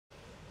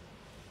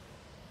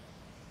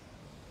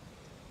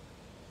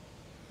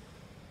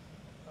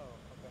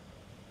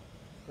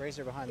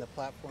grazer behind the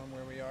platform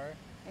where we are.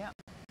 Yeah.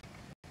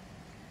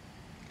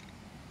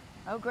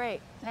 Oh,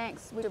 great.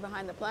 Thanks. We're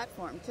behind the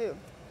platform, too.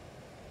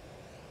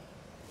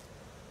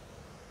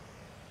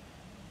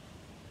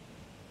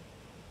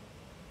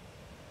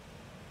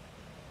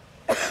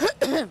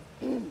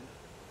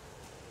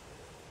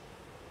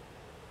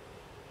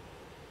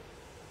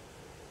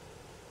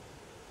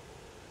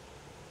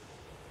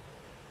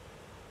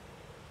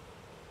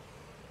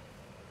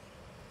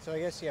 So I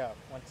guess, yeah,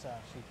 once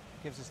she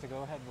gives us the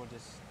go-ahead, we'll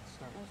just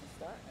start. Let's just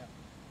start. Yeah.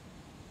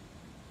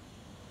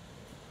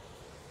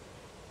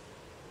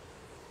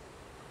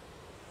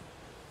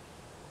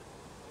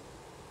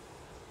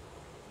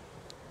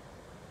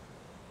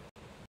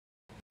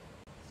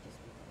 Excuse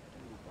me, we're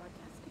doing a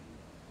broadcasting.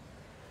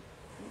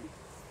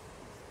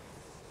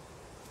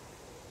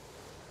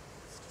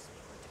 Excuse me,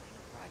 we're doing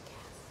a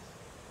broadcast.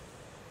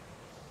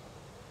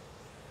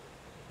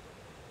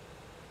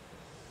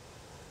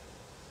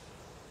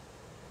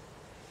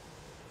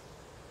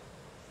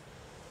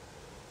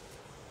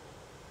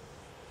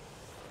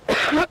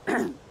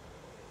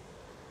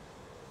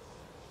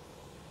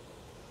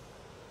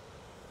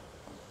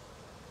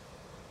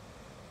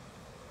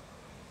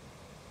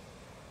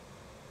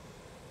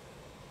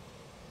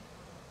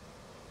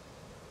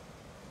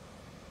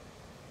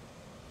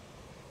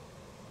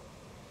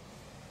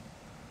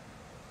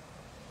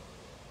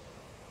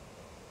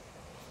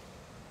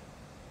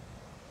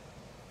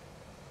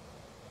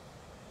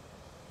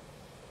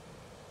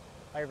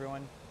 Hi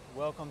everyone,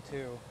 welcome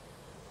to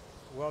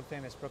world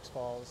famous Brooks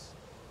Falls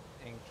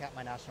in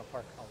Katmai National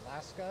Park,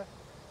 Alaska.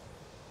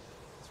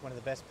 It's one of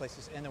the best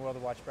places in the world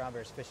to watch brown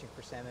bears fishing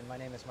for salmon. My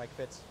name is Mike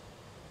Fitz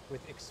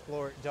with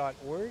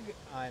explore.org.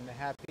 I'm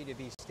happy to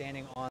be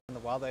standing on the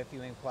wildlife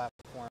viewing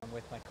platform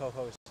with my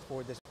co-host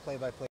for this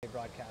play-by-play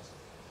broadcast,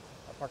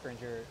 park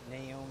ranger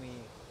Naomi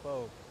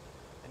Bogue.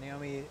 And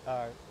Naomi,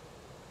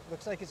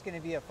 looks like it's going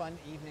to be a fun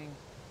evening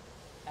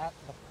at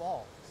the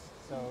falls.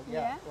 So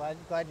yeah,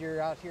 glad you're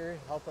out here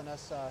helping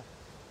us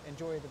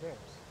enjoy the bears.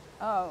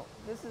 Oh,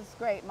 this is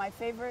great. My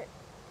favorite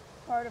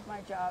part of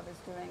my job is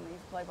doing these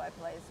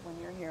play-by-plays when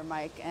you're here,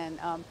 Mike. And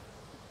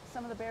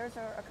some of the bears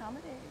are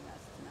accommodating us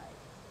tonight.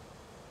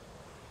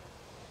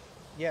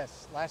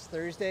 Yes, last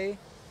Thursday,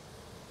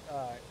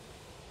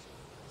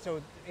 so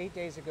 8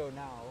 days ago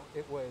now,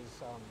 it was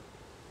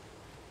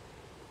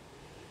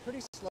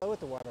pretty slow at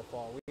the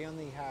waterfall. We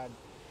only had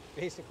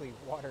basically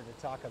water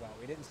to talk about.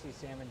 We didn't see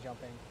salmon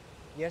jumping.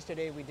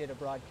 Yesterday we did a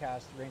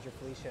broadcast, Ranger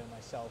Felicia and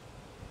myself.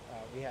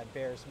 We had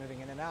bears moving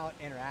in and out,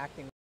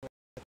 interacting with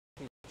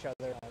each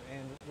other,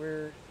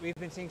 and we've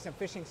been seeing some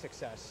fishing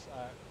success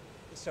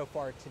so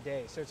far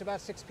today. So it's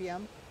about 6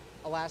 p.m.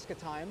 Alaska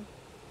time.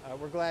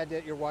 We're glad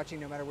that you're watching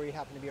no matter where you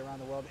happen to be around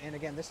the world. And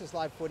again, this is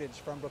live footage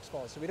from Brooks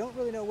Falls. So we don't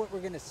really know what we're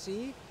going to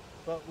see,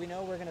 but we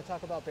know we're going to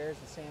talk about bears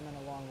and salmon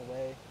along the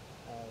way.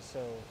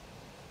 So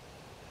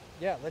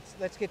yeah,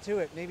 let's get to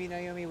it. Maybe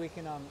Naomi, we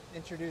can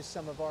introduce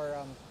some of our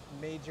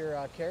major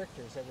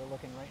characters that we're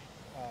looking right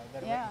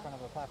that are right in front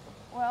of the platform.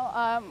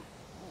 Well,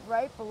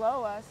 right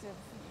below us,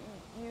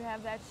 if you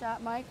have that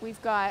shot, Mike,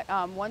 we've got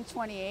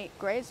 128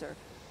 Grazer,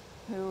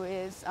 who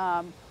is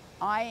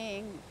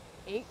eyeing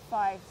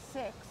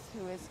 856,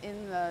 who is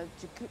in the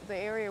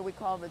area we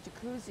call the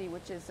jacuzzi,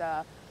 which is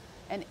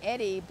an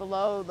eddy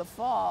below the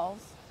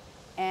falls,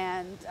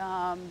 and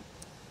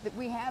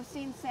we have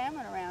seen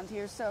salmon around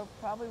here, so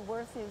probably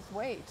worth his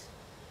weight.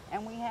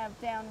 And we have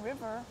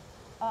downriver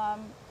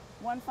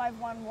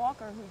 151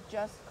 Walker, who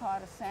just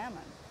caught a salmon.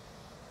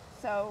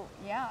 So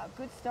yeah,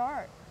 good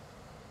start.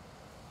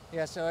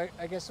 Yeah, so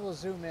I guess we'll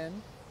zoom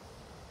in.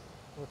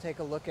 We'll take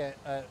a look at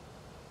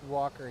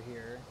Walker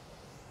here.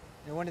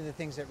 And one of the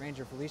things that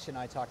Ranger Felicia and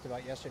I talked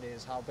about yesterday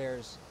is how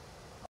bears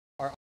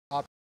are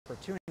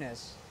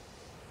opportunists,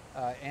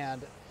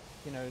 and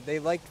you know, they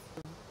like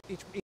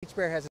each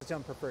bear has its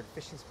own preferred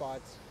fishing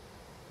spots,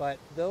 but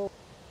though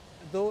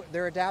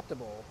they're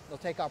adaptable, they'll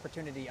take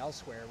opportunity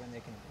elsewhere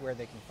where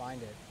they can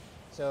find it.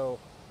 So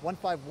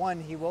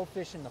 151, he will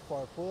fish in the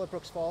far pool at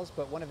Brooks Falls,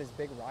 but one of his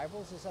big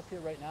rivals is up here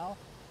right now,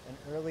 and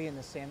early in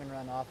the salmon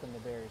run, often the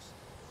bears,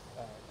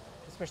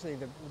 especially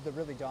the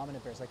really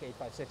dominant bears like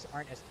 856,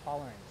 aren't as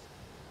tolerant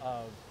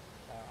of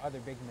other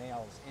big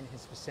males in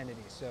his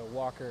vicinity. So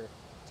Walker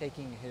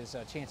taking his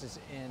chances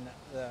in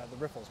the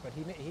riffles, but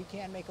he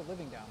can make a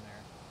living down there.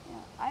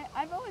 Yeah,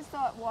 I've always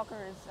thought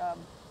Walker is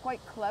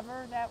quite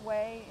clever that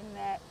way, in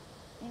that,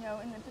 you know,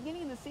 in the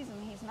beginning of the season,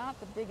 he's not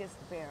the biggest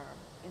bear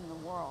in the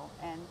world,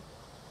 and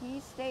he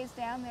stays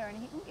down there and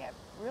he can get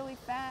really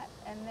fat,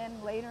 and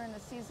then later in the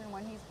season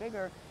when he's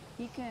bigger,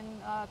 he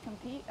can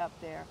compete up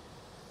there.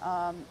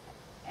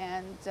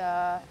 And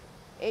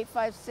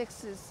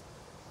 856 is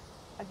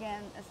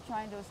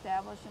trying to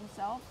establish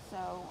himself,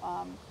 so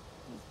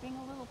he's being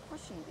a little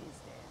pushy these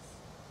days.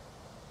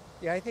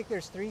 Yeah, I think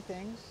there's three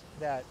things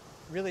that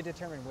really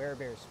determine where a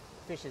bear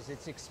fishes: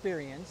 its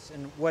experience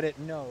and what it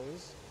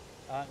knows,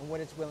 and what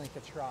it's willing to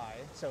try.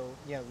 So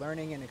yeah,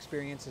 learning and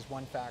experience is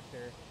one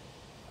factor.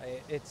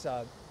 It's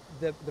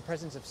The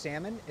presence of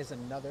salmon is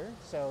another.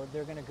 So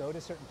they're going to go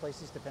to certain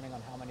places depending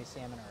on how many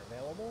salmon are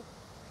available.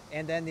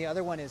 And then the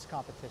other one is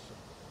competition,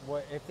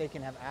 if they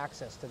can have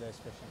access to those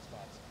fishing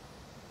spots.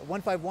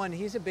 151,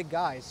 he's a big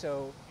guy,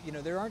 so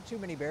there aren't too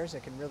many bears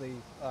that can really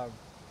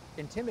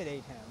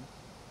intimidate him.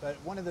 But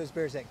one of those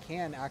bears that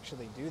can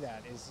actually do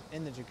that is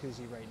in the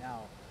jacuzzi right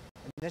now.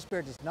 And this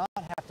bear does not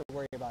have to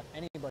worry about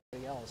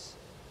anybody else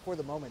for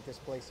the moment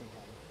displacing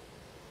him.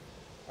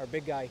 Our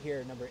big guy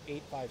here, number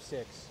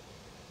 856.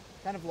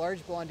 Kind of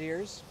large blonde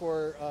ears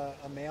for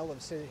a male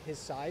of his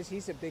size.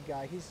 He's a big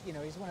guy. He's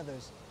one of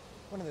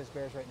those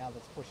bears right now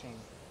that's pushing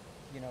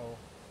 900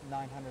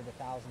 to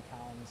 1,000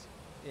 pounds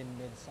in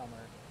midsummer.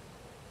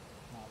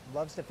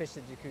 Loves to fish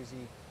the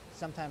jacuzzi.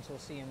 Sometimes we'll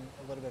see him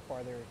a little bit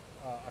farther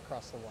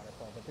across the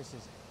waterfall, but this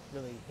is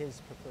really his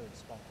preferred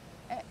spot.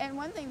 And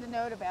one thing to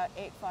note about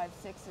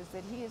 856 is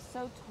that he is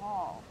so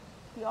tall.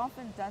 He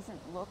often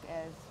doesn't look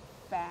as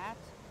fat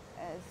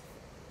as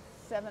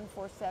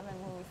 747,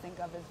 who we think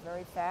of as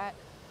very fat,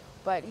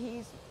 but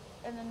he's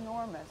an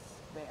enormous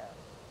bear.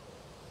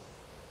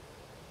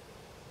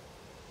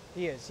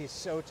 He is. He's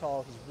so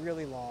tall. He's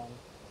really long.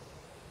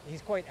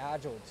 He's quite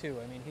agile too.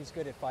 I mean, he's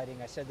good at fighting.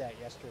 I said that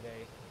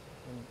yesterday.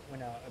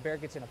 When a bear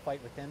gets in a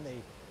fight with them,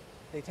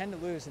 they tend to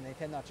lose and they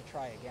tend not to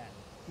try again.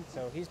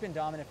 So he's been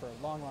dominant for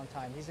a long, long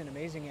time. He's an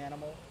amazing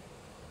animal.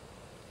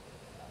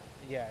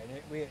 Yeah,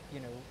 and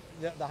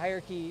the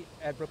hierarchy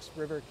at Brooks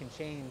River can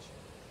change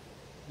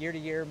year to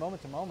year,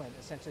 moment to moment,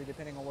 essentially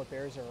depending on what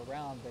bears are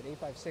around. But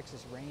 856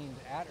 has reigned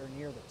at or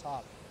near the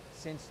top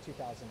since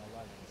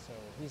 2011. So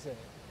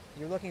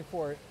you're looking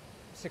for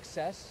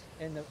success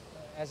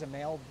as a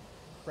male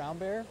brown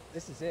bear.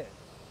 This is it.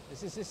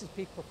 This is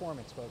peak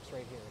performance, folks,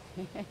 right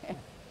here.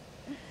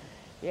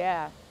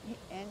 Yeah,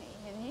 and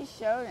he's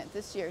shown it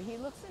this year. He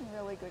looks in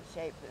really good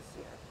shape this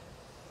year.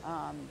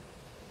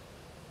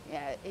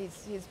 Yeah,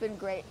 he's been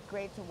great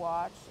to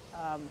watch.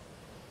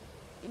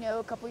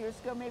 A couple years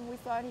ago, maybe we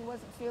thought he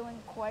wasn't feeling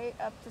quite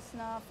up to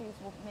snuff. He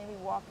was maybe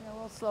walking a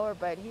little slower,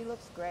 but he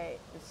looks great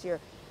this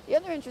year. The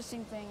other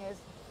interesting thing is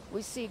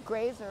we see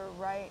Grazer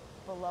right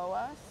below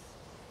us,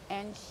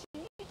 and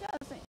she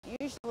doesn't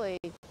usually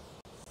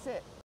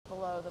sit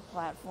below the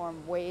platform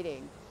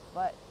waiting,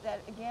 but that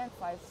again,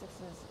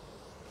 5/6's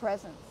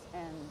presence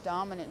and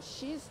dominance.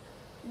 She's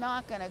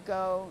not going to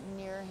go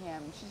near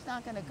him. She's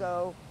not going to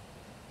go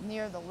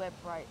near the lip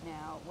right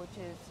now, which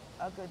is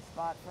a good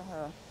spot for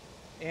her.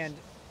 And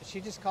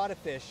she just caught a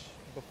fish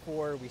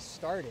before we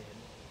started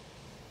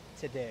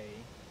today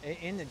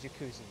in the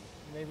jacuzzi,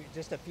 maybe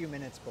just a few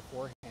minutes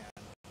beforehand.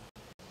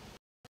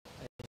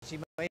 She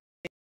might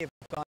have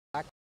gone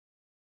back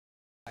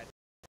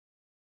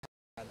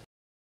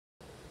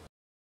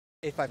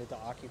if I did the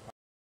occupy.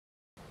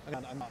 I'm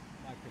not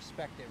my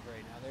perspective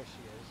right now. There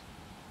she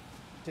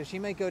is. So she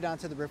might go down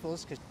to the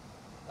riffles because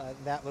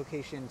that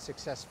location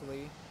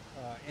successfully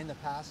in the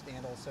past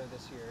and also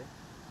this year.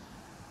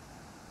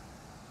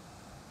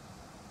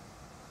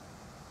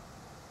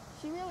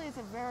 She really is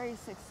a very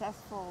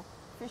successful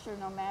fisher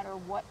no matter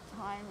what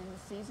time in the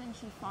season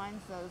she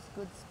finds those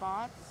good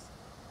spots.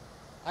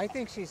 I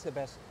think she's the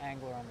best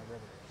angler on the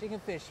river. She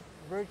can fish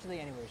virtually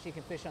anywhere. She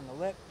can fish on the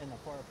lip, in the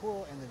far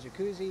pool, in the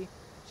jacuzzi.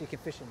 She can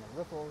fish in the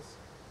riffles.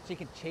 She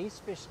can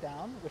chase fish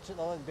down, which a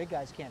lot of the big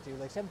guys can't do.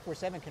 Like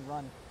 747 can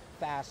run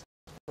fast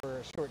for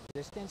a short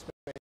distance,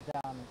 but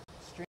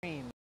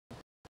downstream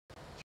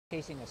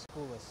chasing a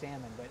school of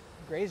salmon. But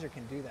Grazer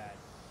can do that.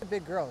 A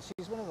big girl.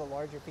 She's one of the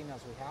larger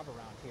females we have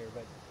around here.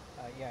 But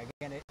yeah,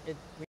 again,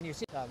 when you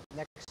see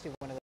next to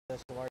one of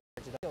those large,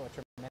 it's still a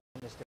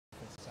tremendous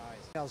difference in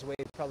size. Females weigh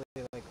probably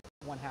like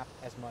 1/2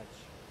 as much.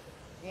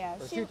 Yeah,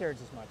 or 2/3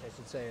 as much, I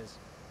should say,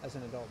 as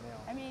an adult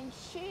male. I mean,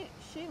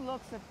 she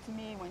looks up to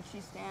me when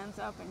she stands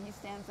up and he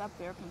stands up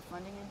there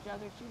confronting each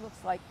other. She looks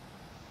like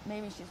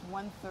maybe she's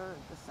 1/3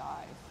 the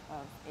size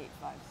of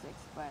 856.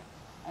 But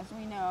as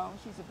we know,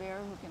 she's a bear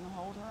who can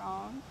hold her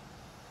own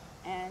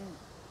and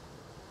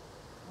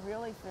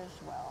really fish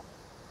well.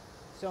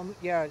 So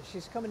yeah,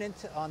 she's coming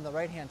into on the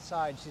right-hand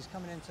side. She's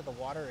coming into the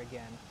water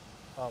again.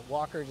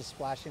 Walker just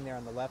splashing there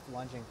on the left,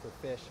 lunging for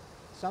fish.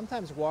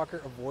 Sometimes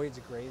Walker avoids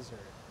Grazer,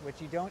 which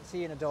you don't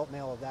see an adult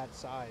male of that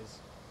size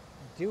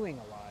doing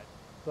a lot.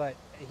 But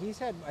he's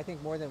had, I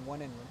think, more than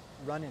one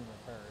run-in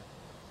with her.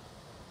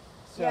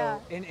 So yeah.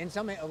 in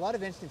a lot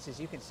of instances,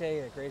 you can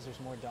say that Grazer's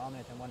more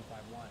dominant than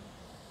 151.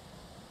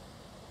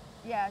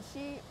 Yeah,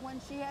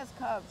 when she has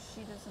cubs,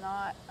 she does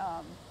not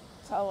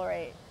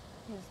tolerate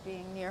his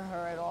being near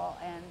her at all,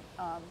 and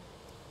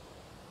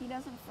he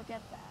doesn't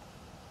forget that.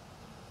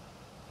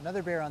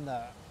 Another bear on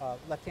the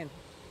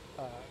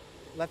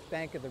left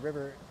bank of the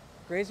river.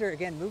 Grazer,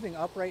 again, moving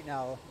up right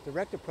now,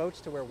 direct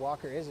approach to where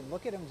Walker is, and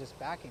look at him just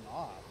backing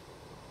off.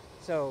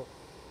 So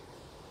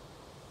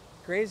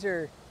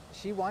Grazer,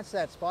 she wants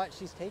that spot.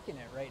 She's taking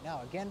it right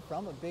now, again,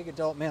 from a big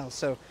adult male.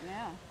 So,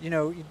 yeah.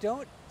 You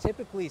don't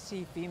typically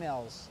see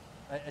females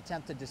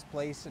attempt to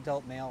displace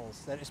adult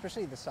males,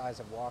 especially the size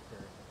of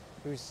Walker,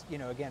 who's,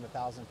 again,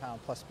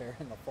 1,000-pound plus bear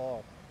in the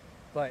fall.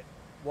 But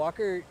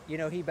Walker, you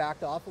know, he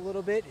backed off a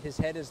little bit. His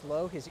head is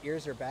low, his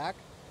ears are back.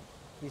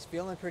 He's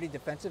feeling pretty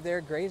defensive there.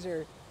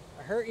 Grazer,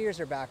 her ears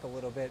are back a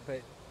little bit,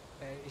 but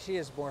she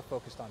is more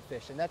focused on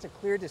fish, and that's a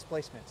clear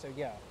displacement. So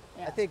yeah.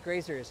 I think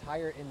Grazer is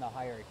higher in the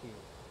hierarchy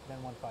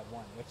than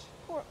 151, which...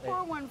 Poor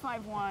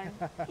 151.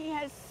 He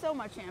has so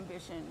much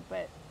ambition,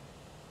 but,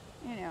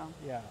 you know,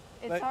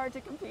 it's hard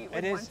to compete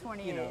with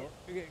 128. You know,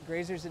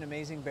 Grazer's an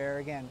amazing bear.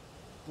 Again,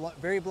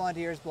 very blonde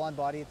ears, blonde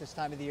body at this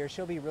time of the year.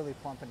 She'll be really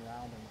plump and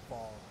round in the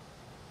fall.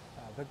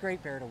 But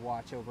great bear to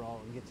watch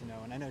overall and get to know.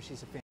 And I know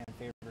she's a fan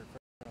favorite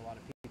for a lot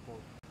of people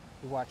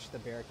who watch the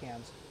bear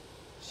cams.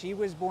 She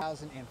was born in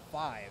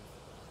 2005.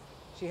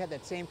 She had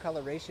that same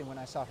coloration when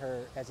I saw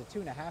her as a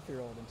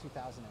 2.5-year-old in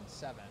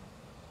 2007.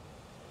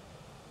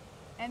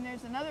 And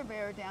there's another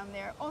bear down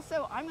there.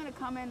 Also, I'm going to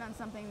comment on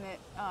something that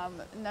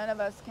none of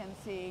us can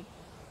see,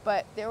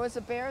 but there was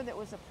a bear that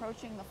was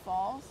approaching the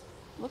falls,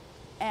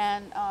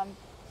 and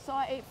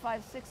saw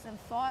 856 and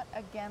fought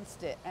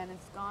against it, and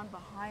it's gone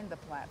behind the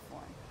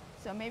platform.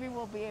 So maybe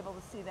we'll be able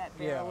to see that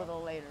bear a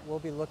little later. We'll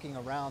be looking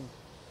around.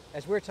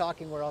 As we're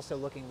talking, we're also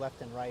looking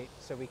left and right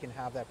so we can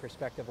have that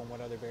perspective on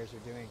what other bears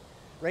are doing.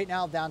 Right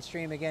now,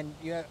 downstream, again,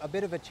 you have a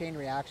bit of a chain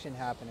reaction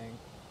happening.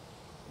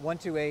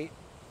 128,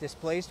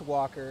 displaced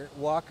Walker.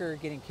 Walker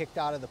getting kicked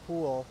out of the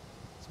pool.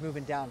 It's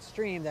moving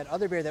downstream. That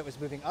other bear that was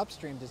moving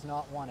upstream does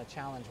not want to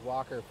challenge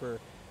Walker for,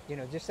 you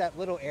know, just that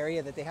little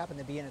area that they happen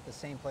to be in at the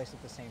same place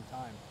at the same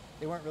time.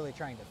 They weren't really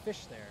trying to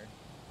fish there.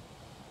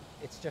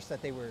 It's just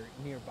that they were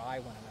nearby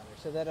one another.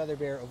 So that other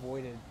bear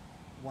avoided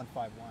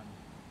 151.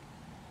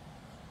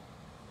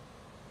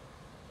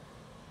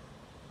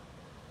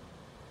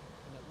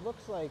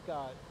 Looks like,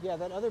 yeah,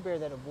 that other bear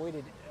that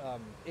avoided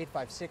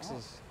 856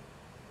 is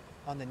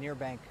on the near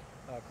bank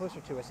closer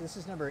to us. This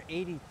is number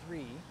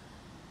 83.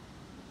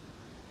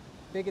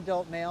 Big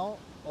adult male,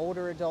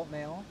 older adult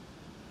male.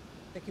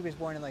 I think he was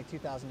born in like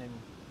 2000 and,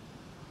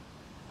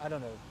 I don't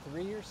know,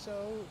 3 or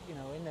so, you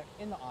know,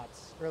 in the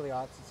aughts, early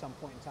aughts at some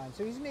point in time.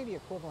 So he's maybe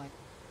equivalent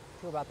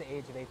to about the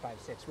age of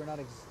 856. We're not,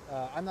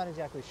 I'm not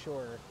exactly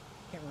sure.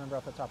 Can't remember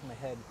off the top of my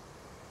head.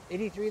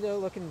 83 though,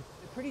 looking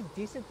pretty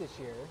decent this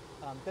year.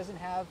 Doesn't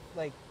have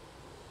like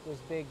those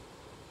big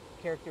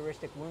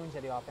characteristic wounds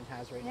that he often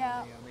has right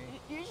now.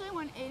 Usually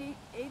when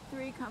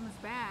 83 comes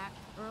back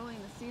early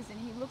in the season,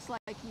 he looks like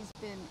he's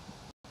been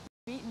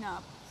beaten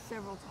up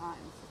several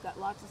times. He's got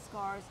lots of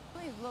scars.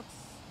 He looks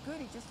good.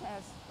 He just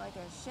has like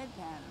a shed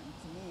pattern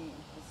to me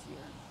this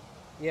year.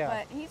 Yeah.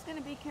 But he's going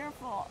to be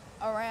careful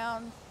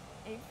around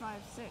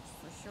 856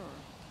 for sure.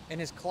 And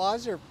his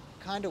claws are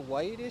kind of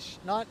whitish,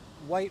 not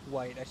white,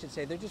 I should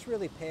say. They're just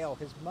really pale.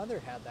 His mother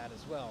had that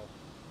as well.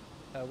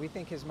 We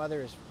think his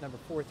mother is number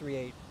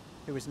 438,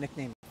 who was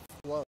nicknamed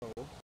Flo.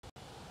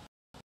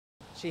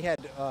 She had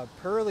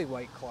pearly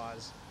white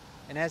claws,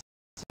 and as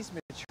he's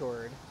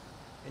matured,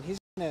 and he's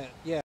gonna,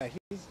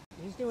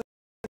 he's doing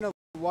a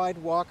wide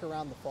walk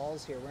around the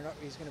falls here.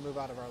 He's gonna move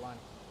out of our line.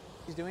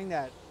 He's doing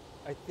that,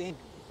 I think,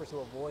 first to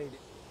avoid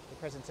the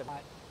presence of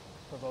not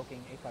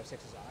provoking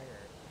 856's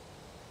ire.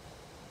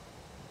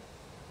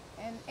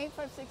 And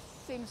 856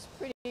 seems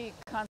pretty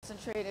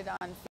concentrated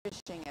on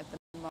fishing at the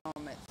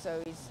moment,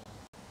 so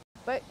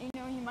but you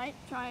know, he might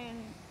try and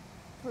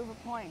prove a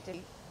point.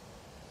 He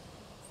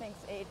thinks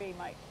 83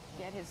 might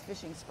get his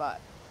fishing spot.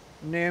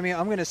 Naomi,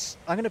 I'm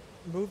gonna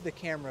move the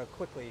camera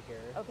quickly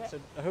here. Okay. So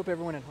I hope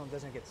everyone at home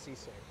doesn't get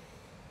seasick.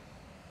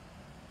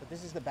 But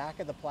this is the back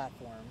of the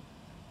platform.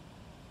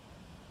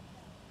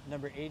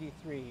 Number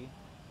 83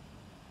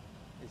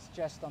 is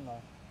just on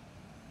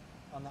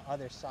the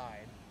other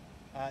side.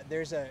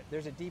 There's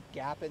a deep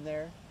gap in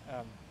there,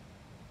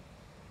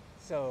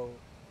 so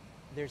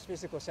there's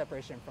physical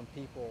separation from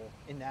people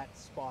in that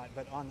spot,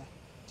 but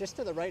just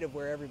to the right of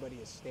where everybody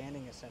is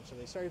standing,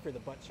 essentially. Sorry for the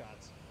butt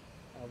shots.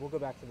 We'll go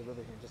back to the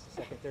river here in just a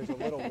second. There's a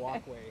little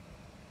walkway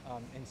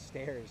and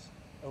stairs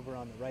over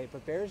on the right,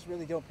 but bears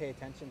really don't pay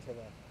attention to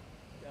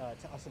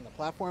us on the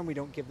platform. We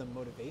don't give them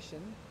motivation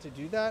to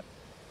do that,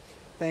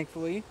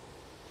 thankfully.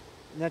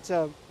 And that's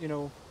you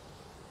know,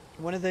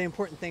 one of the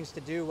important things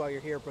to do while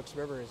you're here at Brooks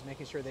River is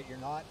making sure that you're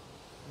not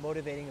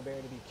motivating a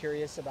bear to be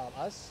curious about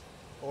us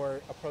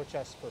or approach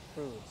us for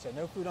food. So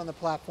no food on the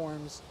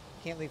platforms,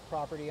 can't leave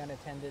property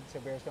unattended so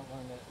bears don't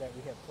learn that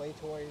we have play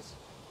toys.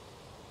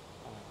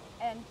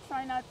 And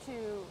try not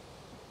to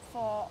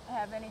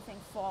have anything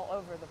fall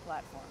over the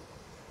platform.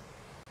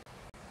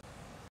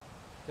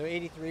 So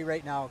 83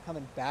 right now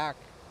coming back.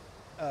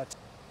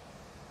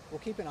 We'll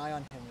keep an eye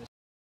on him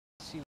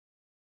to see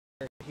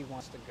where he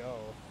wants to go.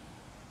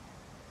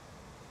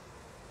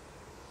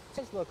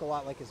 He does look a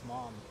lot like his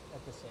mom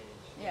at this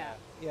age. Yeah.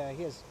 Yeah,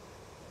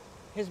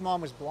 his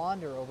mom was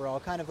blonder overall,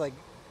 kind of like,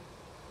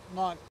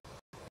 not,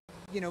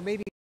 you know,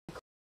 maybe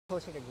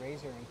closer to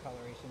Grazer in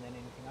coloration than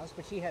anything else,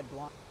 but she had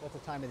blonde what the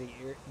time of the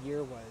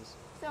year was.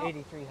 So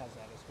 83 has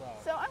that as well.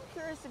 So I'm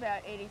curious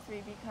about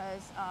 83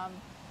 because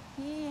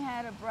he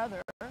had a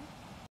brother,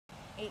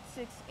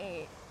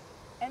 868,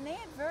 and they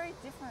had very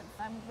different,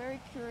 I'm very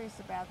curious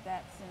about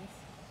that since,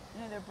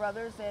 you know, they're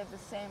brothers, they have the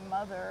same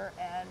mother,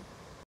 and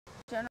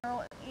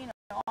general, you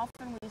know,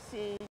 often we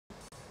see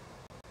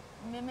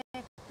mimic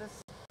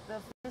the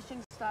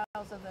fishing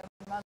styles of their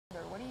mother.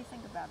 What do you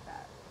think about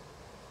that?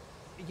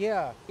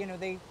 Yeah, you know,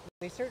 they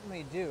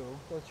certainly do.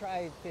 They'll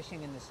try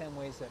fishing in the same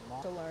ways that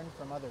moms learn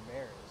from other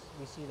bears.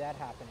 We see that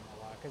happening a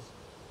lot because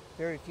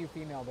very few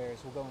female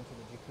bears will go into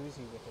the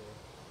jacuzzi with her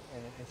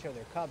and show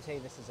their cubs, hey,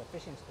 this is a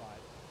fishing spot.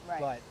 Right.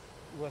 But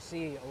we'll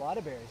see a lot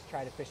of bears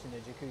try to fish in the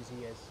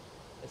jacuzzi as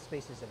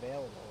space is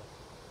available.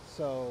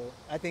 So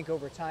I think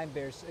over time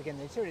bears, again,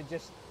 they sort of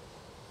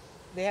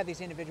they have these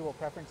individual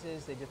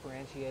preferences, they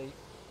differentiate,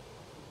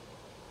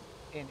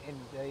 and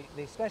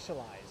they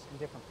specialize in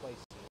different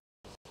places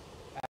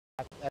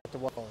at the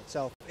waterfall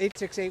itself.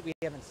 868 we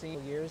haven't seen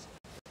in years.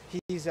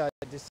 He's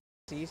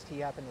deceased. He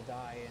happened to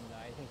die in,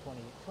 I think,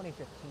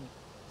 2015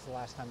 is the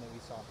last time that we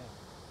saw him.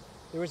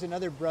 There was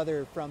another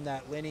brother from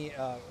that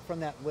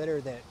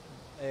litter that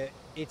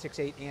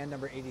 868 and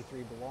number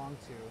 83 belonged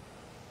to.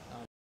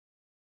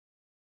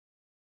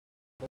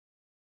 But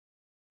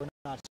we're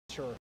not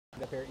sure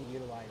that they're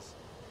utilize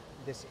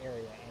this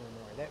area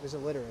anymore. That was a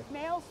litter.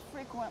 Males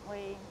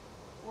frequently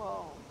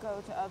will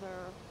go to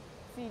other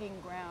feeding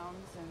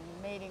grounds and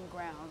mating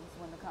grounds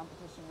when the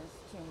competition is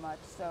too much.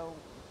 So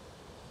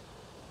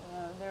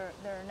there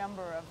are a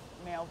number of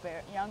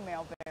young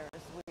male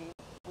bears we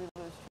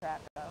lose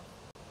track of.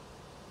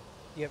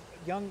 Yep,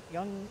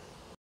 young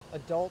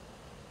adult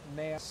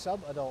male,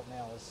 sub-adult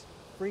males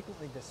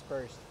frequently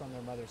dispersed from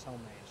their mother's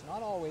home range.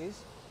 Not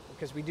always,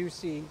 because we do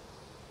see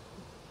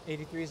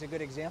 83 is a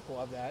good example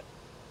of that.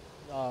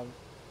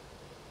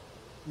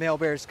 Male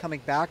bears coming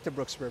back to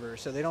Brooks River,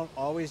 so they don't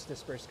always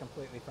disperse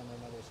completely from their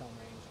mother's home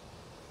range.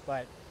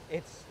 But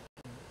it's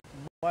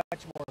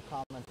much more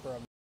common for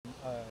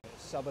a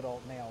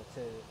sub-adult male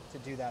to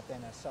do that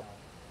than a sub.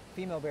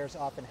 Female bears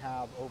often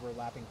have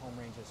overlapping home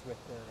ranges with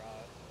their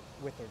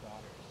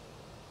daughters.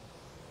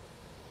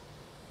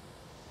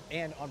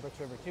 And on Brooks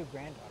River too,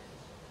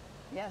 granddaughters.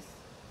 Yes.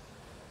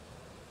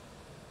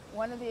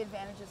 One of the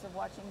advantages of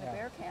watching the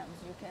bear cams,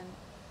 you can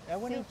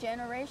see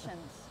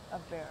generations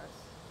of bears.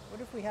 What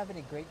if we have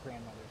any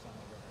great-grandmothers on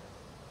the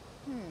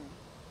river?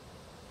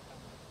 I'm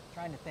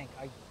trying to think.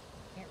 I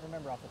can't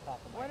remember off the top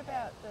of my head. What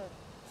about the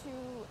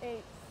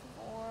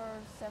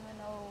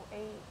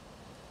 284708?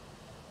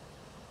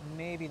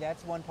 Maybe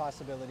that's one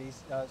possibility.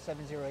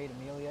 708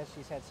 Amelia,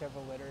 she's had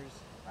several litters.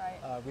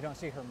 Right. We don't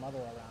see her mother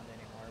around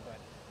anymore, but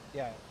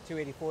yeah,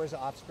 284 is the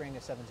offspring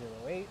of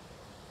 708.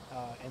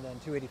 And then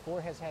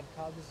 284 has had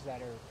cubs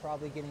that are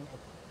probably getting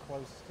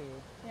close to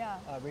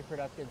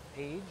reproductive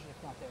age,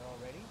 if not there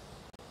already.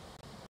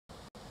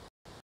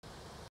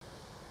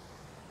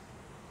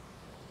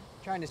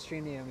 Trying to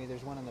stream the enemy,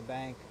 there's one on the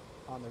bank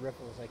on the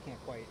riffles. I can't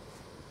quite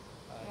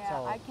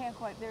tell I can't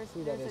quite. There's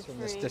who that is a from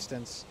tree. this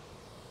distance.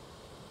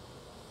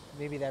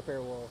 Maybe that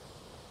bear will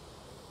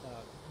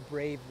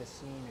brave the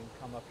scene and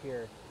come up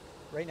here.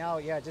 Right now,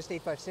 yeah, just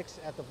 856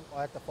 at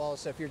the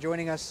falls. So if you're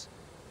joining us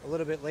a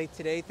little bit late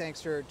today,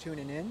 thanks for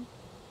tuning in.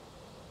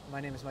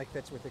 My name is Mike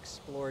Fitz with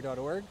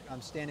Explore.org.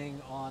 I'm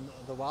standing on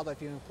the wildlife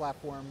viewing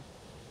platform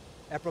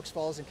at Brooks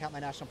Falls in Katmai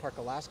National Park,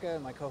 Alaska.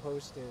 My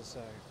co-host is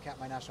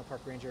Katmai National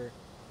Park Ranger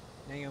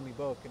Naomi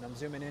Boak, and I'm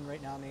zooming in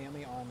right now,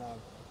 Naomi, on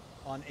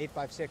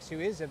 856, who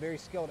is a very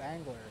skilled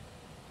angler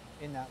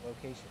in that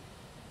location.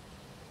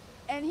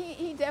 And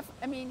he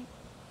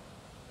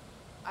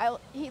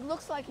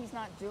looks like he's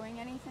not doing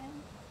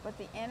anything, but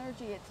the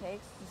energy it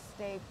takes to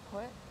stay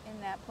put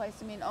in that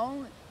place. I mean,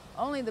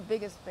 only the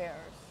biggest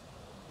bears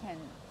can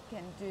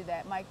do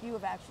that. Mike, you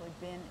have actually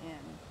been in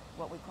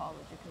what we call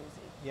the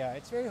jacuzzi. Yeah,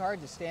 it's very hard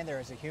to stand there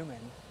as a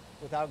human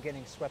without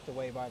getting swept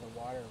away by the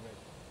water, but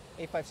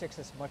 856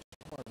 is much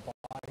more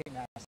body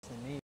mass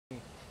than me,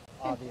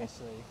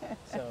 obviously.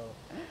 So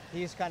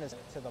he's kind of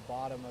to the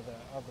bottom of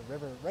the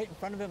river. Right in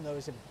front of him, though,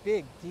 is a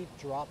big, deep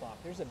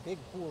drop-off. There's a big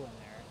pool in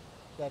there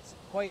that's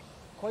quite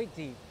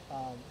deep,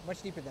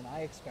 much deeper than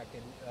I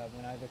expected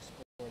when I've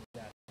explored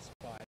that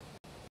spot.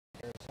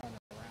 There's running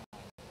around.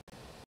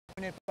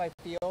 Even if I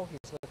feel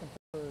he's looking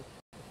for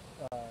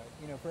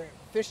for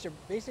fish to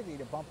basically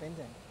to bump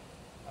into him.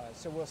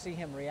 So we'll see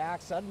him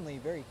react suddenly,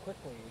 very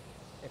quickly,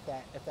 if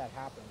that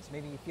happens.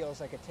 Maybe he feels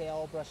like a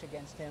tail brush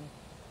against him.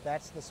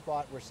 That's the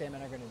spot where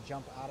salmon are going to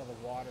jump out of the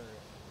water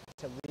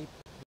to leap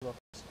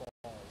Brooks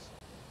Falls.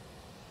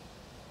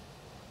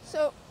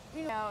 So,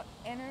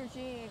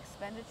 energy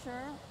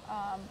expenditure.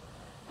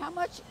 How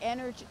much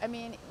energy? I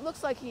mean, it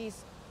looks like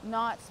he's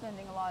not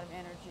spending a lot of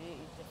energy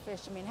to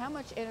fish. I mean, how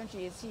much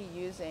energy is he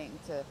using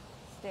to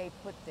stay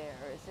put there?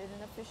 Is it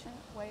an efficient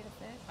way to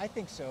fish? I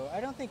think so. I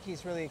don't think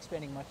he's really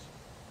expending much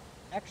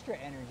extra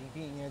energy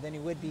being there than he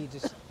would be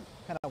just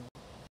kind of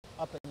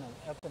up in the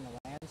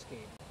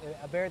landscape.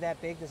 A bear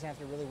that big doesn't have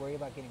to really worry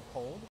about getting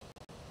cold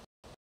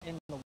in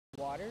the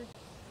water.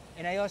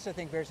 And I also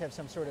think bears have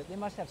they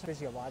must have some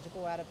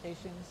physiological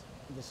adaptations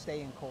to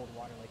stay in cold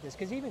water like this.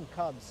 Because even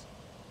cubs,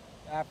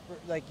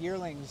 like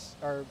yearlings,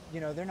 are,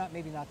 they're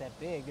maybe not that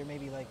big. They're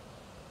maybe like,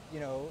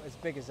 as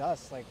big as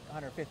us, like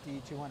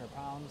 150, 200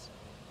 pounds.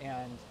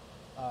 And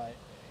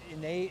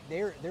and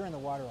they're in the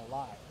water a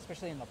lot,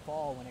 especially in the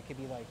fall when it could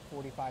be like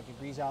 45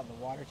 degrees out and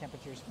the water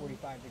temperature is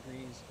 45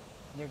 degrees.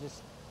 And they're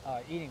just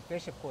eating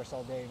fish, of course,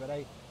 all day. But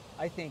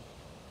I think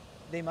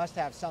they must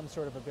have some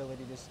sort of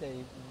ability to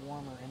stay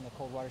warmer in the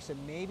cold water. So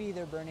maybe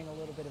they're burning a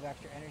little bit of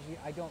extra energy.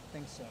 I don't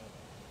think so.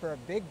 For a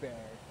big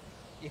bear,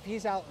 if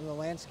he's out in the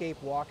landscape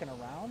walking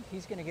around,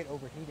 he's going to get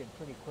overheated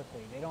pretty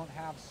quickly. They don't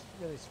have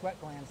really sweat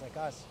glands like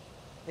us.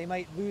 They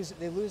lose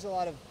a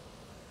lot of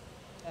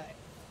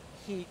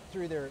heat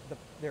through their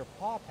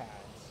paw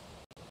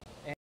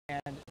pads,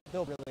 and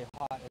they'll be really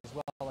hot as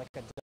well, like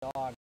a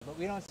dog. But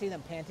we don't see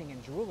them panting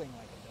and drooling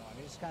like a dog.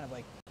 It's just kind of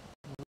like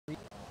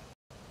breathing.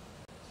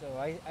 So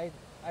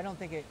I don't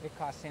think it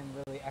costs him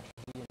really extra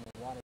heat in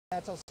the water.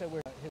 That's also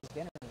where his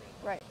dinner is.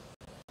 Right.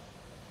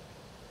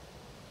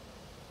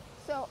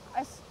 So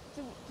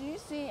do you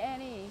see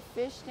any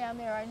fish down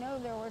there? I know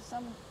there were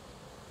some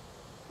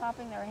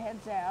popping their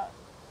heads out.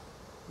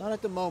 Not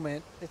at the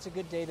moment. It's a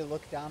good day to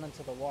look down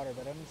into the water,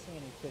 but I don't see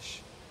any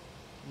fish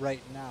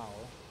right now.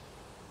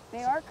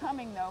 They are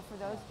coming, though, for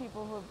those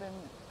people who have been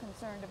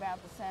concerned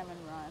about the salmon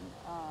run.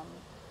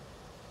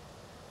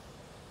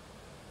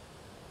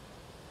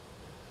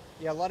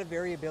 Yeah, a lot of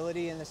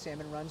variability in the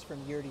salmon runs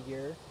from year to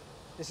year.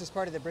 This is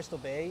part of the Bristol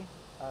Bay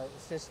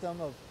system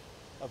of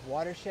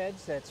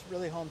watersheds that's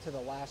really home to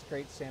the last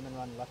great salmon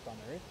run left on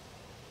Earth.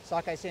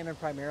 Sockeye salmon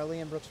primarily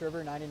in Brooks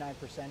River. 99%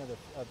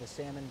 of the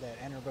salmon that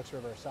enter Brooks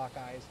River are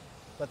sockeyes.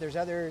 But there's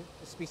other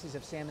species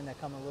of salmon that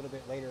come a little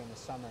bit later in the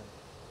summer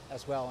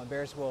as well. And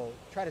bears will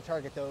try to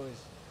target those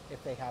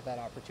if they have that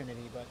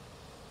opportunity. But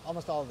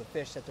almost all of the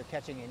fish that they're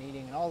catching and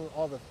eating, and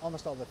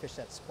almost all the fish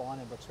that spawn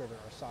in Brooks River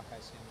are sockeye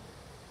salmon.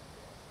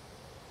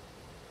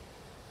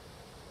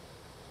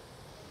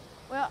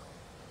 Well,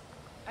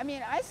 I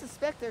mean, I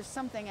suspect there's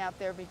something out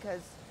there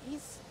because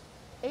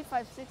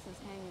 856 is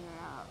hanging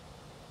out.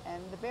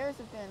 And the bears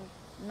have been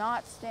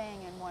not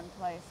staying in one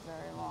place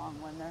very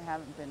long when there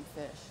haven't been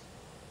fish.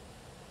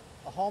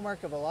 A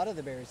hallmark of a lot of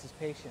the bears is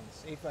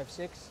patience.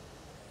 856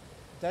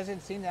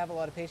 doesn't seem to have a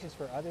lot of patience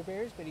for other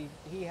bears, but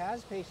he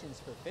has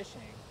patience for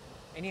fishing.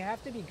 And you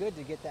have to be good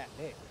to get that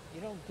big.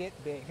 You don't get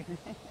big.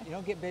 You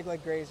don't get big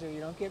like Grazer.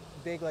 You don't get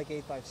big like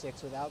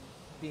 856 without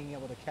being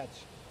able to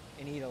catch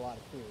and eat a lot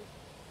of food.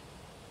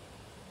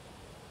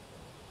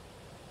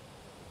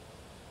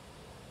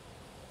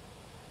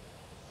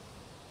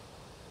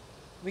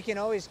 We can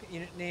always,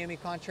 Naomi,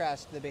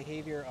 contrast the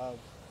behavior of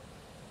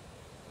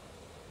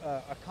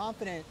a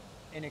confident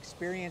and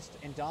experienced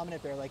and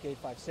dominant bear like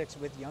 856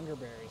 with younger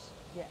bears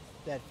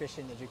that fish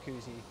in the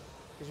jacuzzi.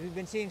 Because we've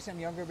been seeing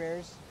some younger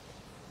bears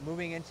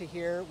moving into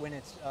here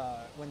when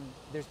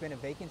there's been a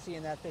vacancy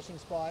in that fishing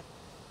spot.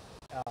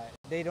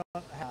 They don't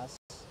have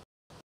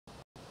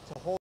to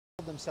hold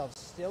themselves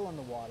still in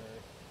the water,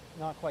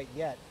 not quite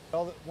yet.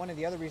 One of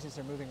the other reasons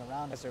they're moving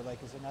around is they're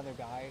like, is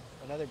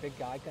another big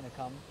guy going to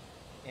come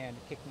and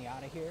kick me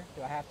out of here?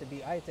 Do I have to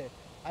be? I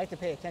have to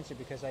pay attention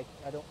because I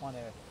don't want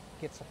to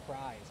get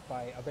surprised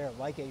by a bear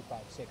like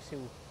 856 who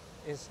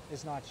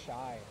is not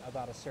shy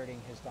about asserting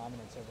his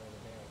dominance over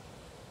the bear.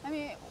 I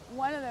mean,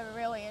 one of the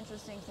really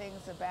interesting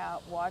things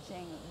about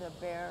watching the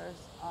bears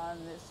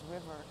on this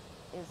river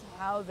is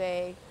how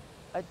they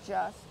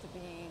adjust to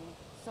being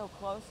so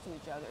close to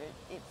each other.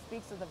 It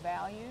speaks of the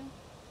value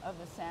of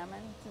the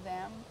salmon to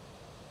them,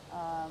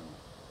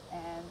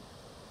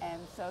 and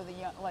so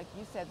like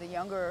you said, the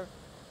younger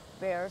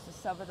bears, the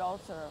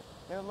subadults,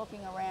 they're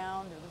looking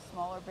around, or the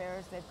smaller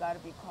bears, they've got to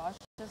be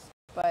cautious,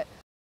 but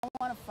they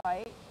don't want to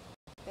fight.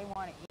 They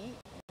want to eat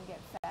and get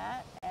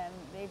fat, and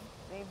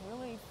they've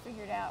really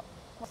figured out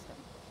custom.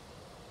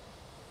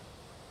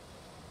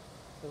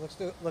 So let's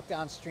look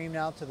downstream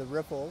now to the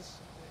ripples.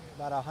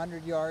 About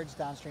 100 yards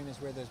downstream is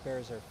where those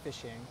bears are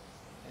fishing.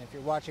 And if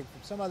you're watching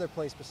from some other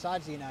place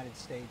besides the United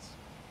States,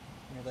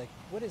 and you're like,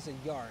 what is a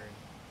yard?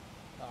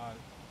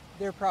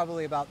 They're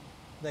probably about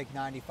like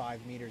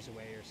 95 meters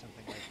away or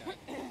something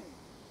like that.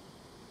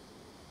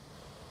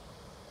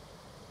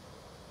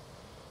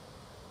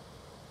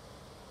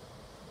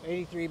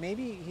 83,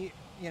 maybe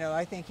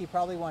I think he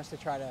probably wants to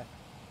try to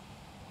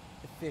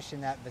fish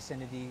in that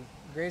vicinity.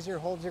 Grazer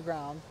holds her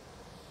ground.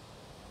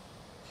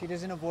 She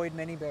doesn't avoid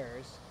many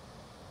bears.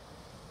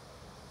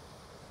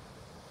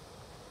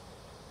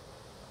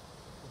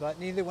 But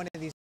neither one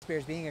of these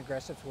bears being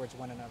aggressive towards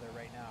one another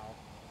right now.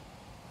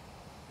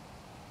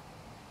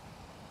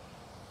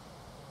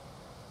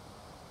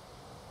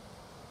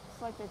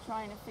 It's like they're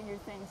trying to figure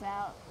things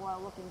out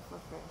while looking for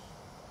fish.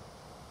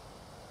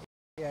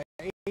 Yeah,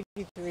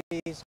 83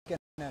 is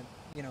gonna,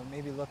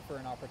 maybe look for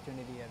an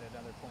opportunity at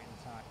another point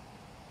in time,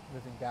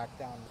 moving back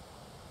down.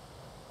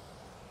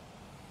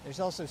 There's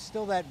also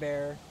still that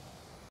bear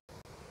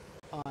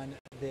on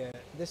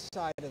this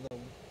side of the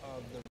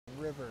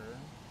river,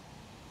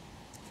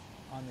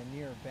 on the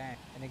near bank.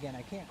 And again,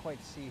 I can't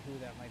quite see who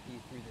that might be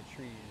through the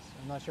trees.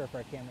 I'm not sure if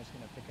our camera's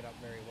going to pick it up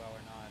very well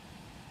or not.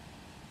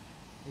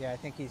 Yeah, I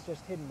think he's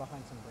just hidden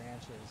behind some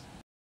branches.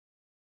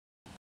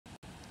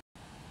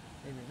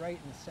 Maybe right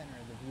in the center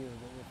of the view,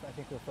 but I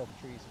think we're focused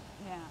trees.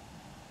 Yeah.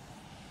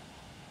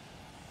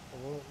 So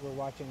we're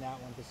watching that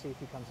one to see if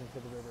he comes into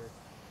the river.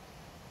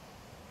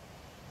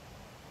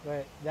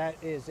 But that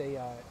is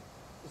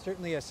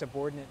certainly a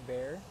subordinate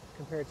bear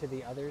compared to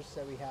the others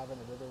that we have in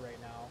the river right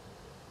now.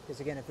 Because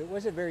again, if it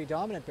was a very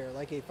dominant bear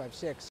like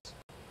 856,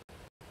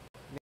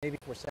 maybe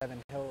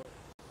 47,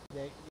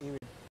 he would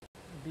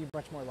be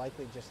much more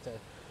likely just to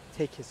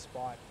take his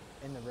spot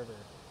in the river.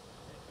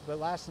 But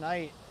last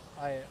night,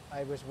 I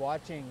was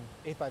watching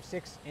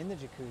 856 in the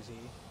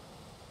jacuzzi.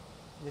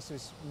 This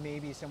was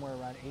maybe somewhere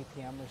around 8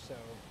 p.m. or so,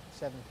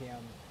 7 p.m.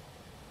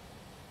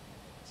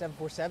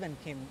 747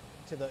 came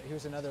to he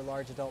was another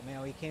large adult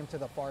male. He came to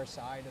the far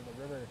side of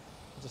the river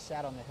and just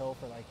sat on the hill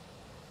for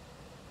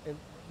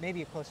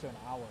maybe close to an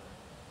hour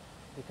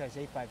because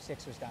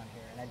 856 was down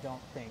here. And I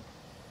don't think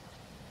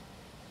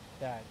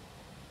that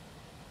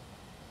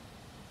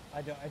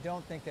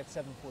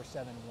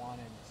 747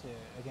 wanted to,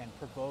 again,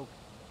 provoke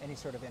any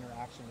sort of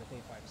interaction with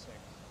 856.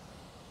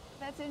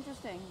 That's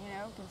interesting,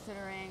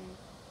 considering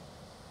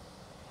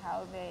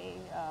how they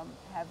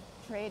have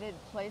traded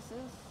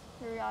places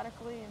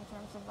periodically in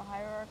terms of the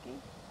hierarchy.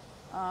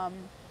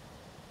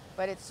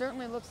 But it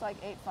certainly looks like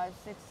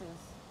 856 is,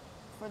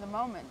 for the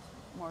moment,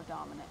 more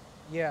dominant.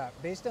 Yeah,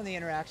 based on the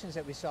interactions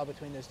that we saw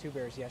between those two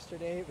bears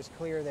yesterday, it was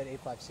clear that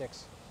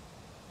 856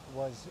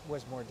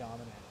 was more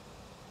dominant.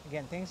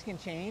 Again, things can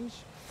change.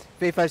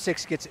 If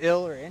 856 gets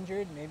ill or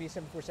injured, maybe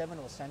 747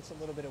 will sense a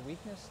little bit of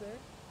weakness there.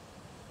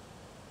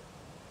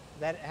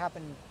 That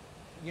happened,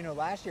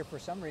 last year for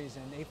some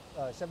reason.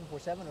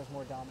 747 was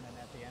more dominant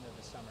at the end of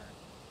the summer,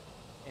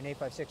 and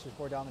 856 was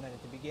more dominant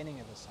at the beginning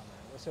of the summer.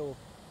 So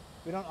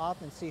we don't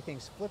often see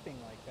things flipping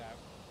like that.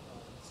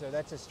 So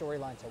that's a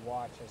storyline to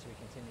watch as we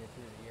continue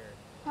through the year.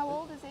 How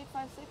old is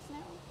 856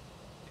 now?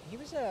 He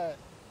was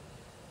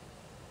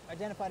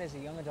identified as a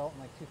young adult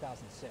in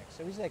 2006.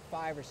 So he's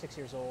 5 or 6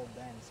 years old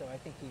then. So I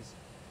think he's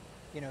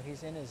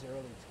in his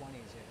early 20s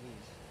at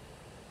least.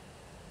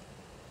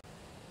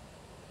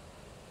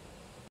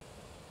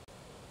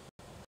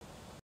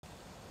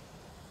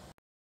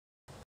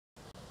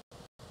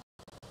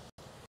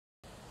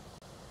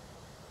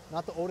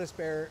 Not the oldest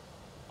bear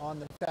on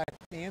the fact,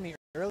 Naomi,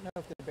 earlier,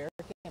 if the bear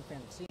cam fan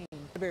had seen,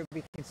 the bear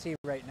we can see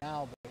right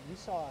now, but you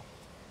saw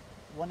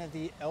one of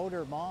the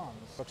elder moms,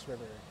 Brooks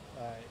River,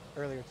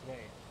 earlier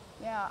today.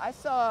 Yeah, I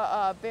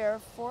saw bear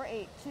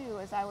 482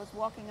 as I was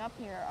walking up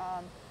here.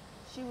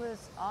 She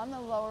was on the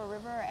lower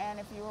river, and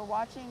if you were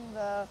watching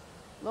the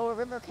lower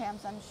river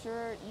cams, I'm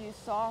sure you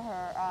saw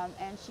her,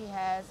 and she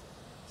has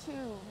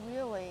two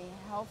really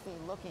healthy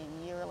looking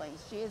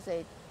yearlings. She is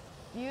a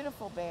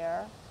beautiful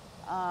bear,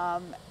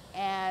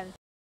 and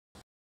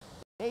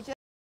they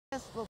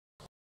just look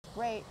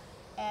great.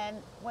 And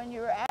when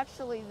you're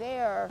actually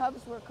there,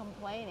 cubs were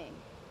complaining.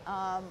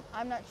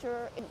 I'm not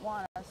sure it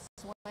want to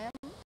swim,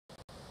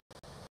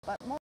 but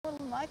more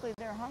than likely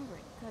they're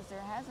hungry because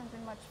there hasn't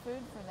been much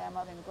food for them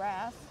other than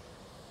grass.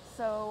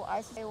 So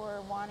I say they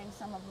were wanting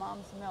some of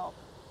Mom's milk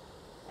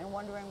and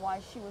wondering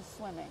why she was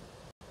swimming.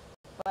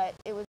 But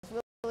it was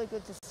really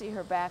good to see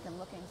her back and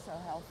looking so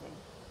healthy.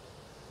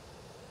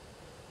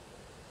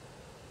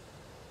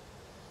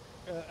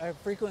 A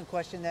frequent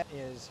question that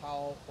is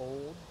how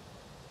old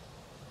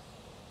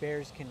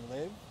bears can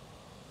live.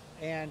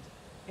 And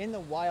in the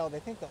wild, I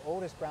think the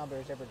oldest brown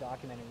bears ever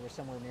documented were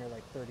somewhere near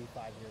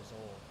 35 years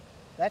old.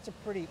 That's a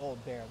pretty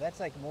old bear. That's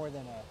more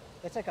than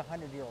that's like a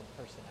 100-year-old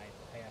person,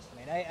 I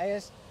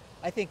estimate.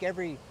 I think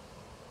every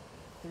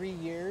 3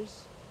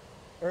 years,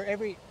 or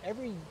every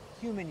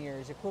human year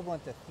is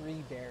equivalent to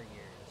 3 bear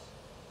years.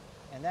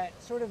 And that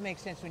sort of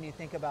makes sense when you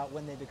think about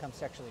when they become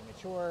sexually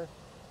mature,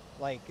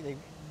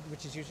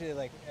 which is usually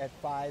at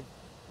 5,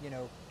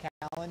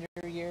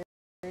 calendar years.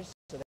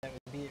 So that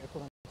would be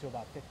equivalent to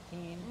about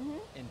 15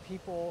 in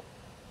people.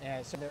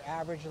 So their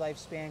average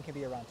lifespan can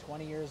be around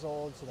 20 years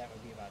old. So that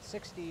would be about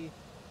 60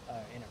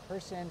 in a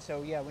person.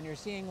 So yeah, when you're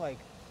seeing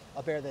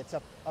a bear that's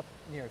up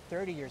near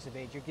 30 years of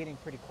age, you're getting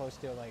pretty close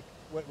to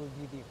what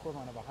would be the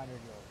equivalent of a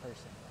 100-year-old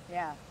person.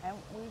 Yeah, and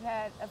we've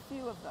had a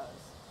few of those.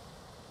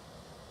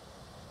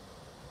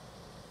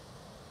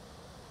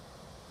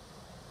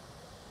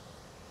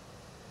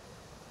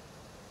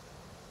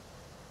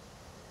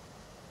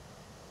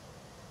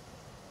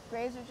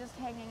 Grays are just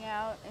hanging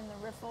out in the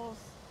riffles,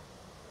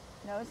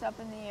 nose up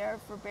in the air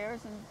for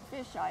bears and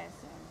fish, I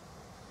assume.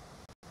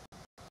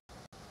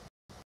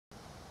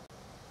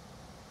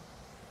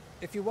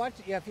 If you watch,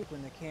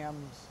 when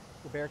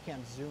the bear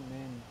cams zoom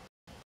in,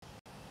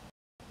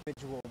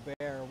 individual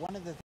bear, one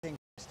of the things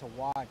to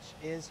watch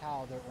is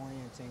how they're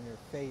orienting their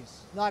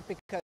face. Not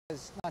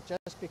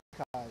just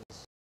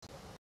because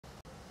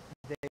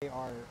they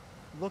are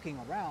looking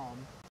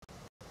around,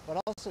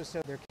 but also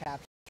so they're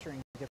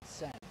capturing different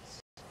scents.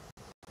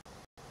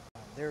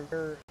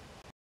 They're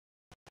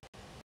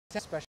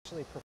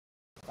especially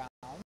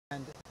profound,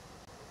 and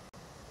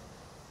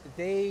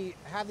they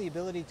have the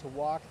ability to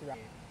walk through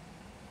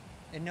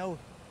and know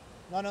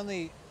not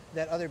only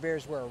that other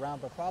bears were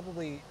around, but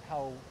probably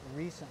how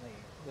recently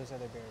those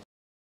other bears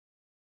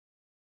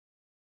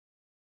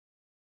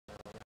were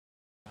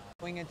around.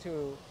 Going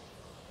into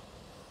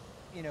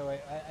you know,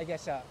 I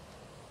guess a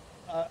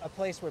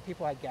place where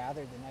people had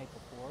gathered the night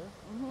before.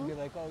 And be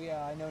like, oh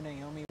yeah, I know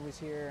Naomi was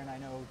here, and I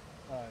know.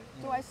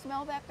 Do I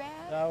smell that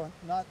bad? No,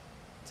 not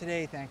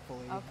today,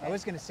 thankfully. Okay. I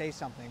was going to say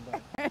something,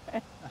 but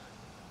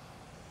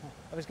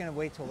I was going to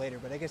wait till later.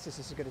 But I guess this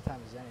is as good a time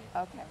as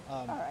any. Okay.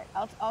 All right.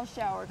 I'll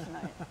shower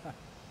tonight.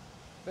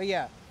 But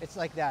yeah, it's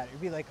like that.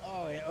 It'd be like,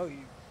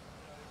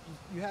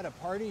 you had a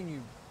party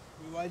and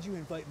why'd you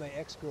invite my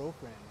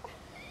ex-girlfriend?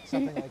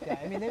 Something like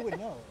that. I mean, they would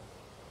know.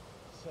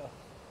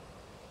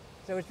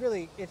 So it's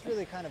really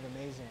kind of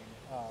amazing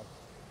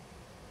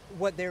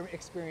what their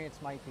experience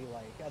might be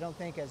like. I don't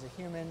think as a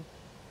human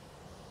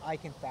I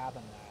can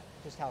fathom that,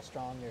 just how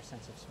strong their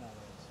sense of smell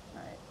is.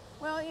 Right.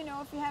 Well, you know,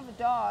 if you have a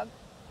dog,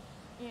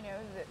 you know,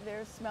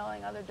 they're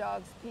smelling other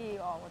dogs' pee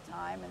all the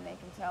time, and they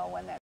can tell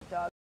when that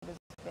dog has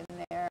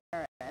been there.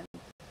 And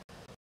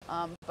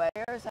but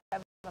bears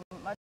have a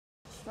much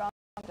stronger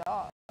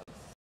dogs.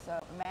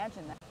 So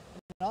imagine that.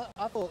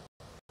 Also,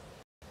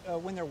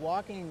 when they're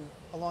walking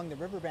along the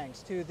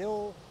riverbanks too,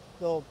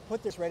 they'll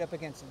put this right up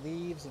against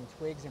leaves and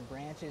twigs and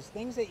branches,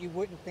 things that you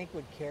wouldn't think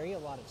would carry a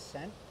lot of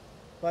scent.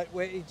 But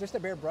just a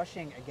bear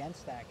brushing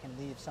against that can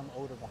leave some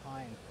odor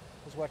behind.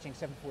 I was watching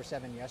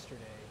 747 yesterday,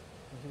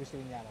 and he was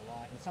doing that a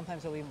lot. And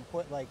sometimes they'll even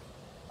put like,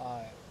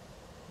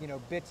 you know,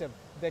 bits of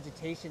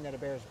vegetation that a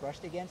bear has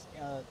brushed against,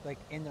 like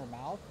in their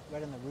mouth,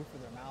 right on the roof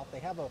of their mouth. They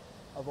have a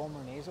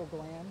vomeronasal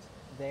gland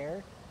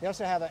there. They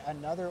also have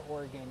another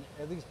organ,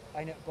 at least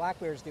I know black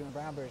bears do and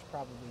brown bears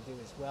probably do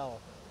as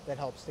well, that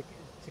helps to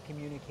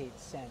communicate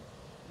scent,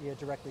 you know,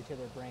 directly to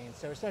their brain.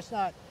 So it's just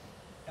not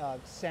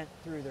scent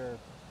through their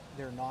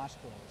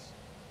nostrils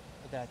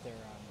that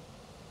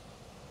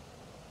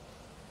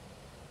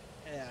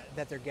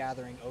they're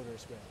gathering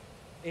odors with.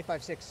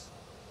 856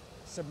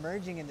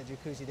 submerging in the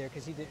jacuzzi there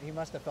because he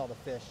must have felt a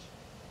fish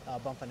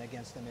bumping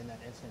against him in that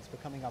instance,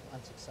 but coming up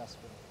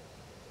unsuccessful.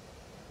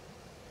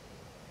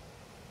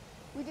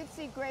 We did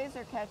see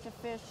Grazer catch a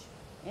fish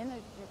in the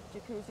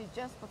jacuzzi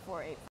just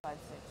before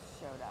 856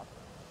 showed up,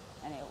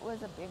 and it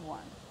was a big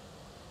one.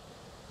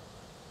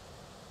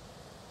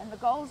 And the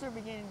gulls are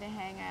beginning to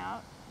hang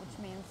out, which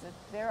means that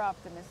they're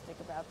optimistic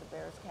about the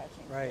bears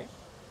catching fish.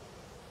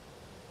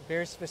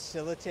 Bears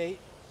facilitate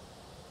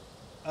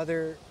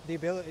the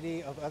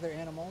ability of other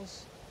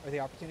animals, or the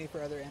opportunity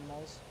for other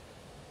animals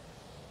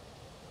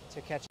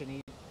to catch and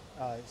eat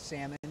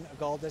salmon. A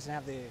gull doesn't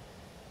have the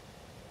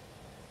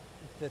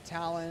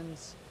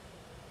talons,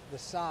 the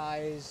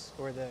size,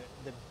 or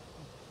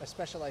a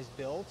specialized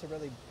bill to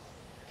really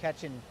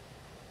catch and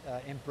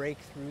break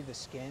through the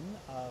skin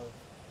of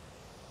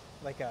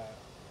like a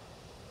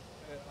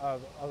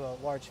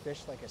large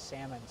fish like a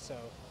salmon. So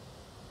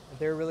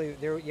they're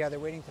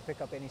waiting to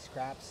pick up any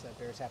scraps that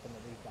bears happen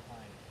to leave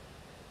behind.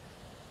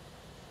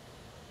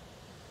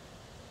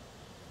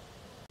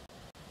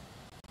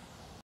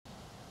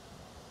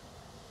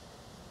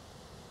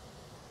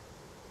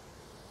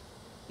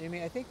 I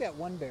mean, I think that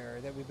one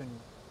bear that we've been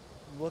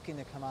looking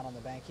to come out on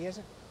the bank, he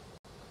hasn't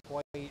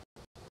quite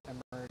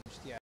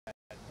emerged yet,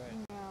 but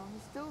no,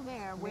 he's still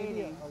there maybe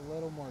waiting. a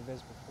little more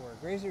visible for her.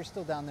 Grazer's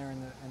still down there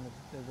in the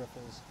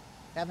riffles.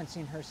 Haven't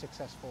seen her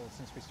successful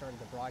since we started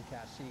the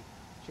broadcast.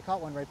 She caught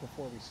one right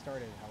before we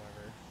started,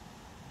 however.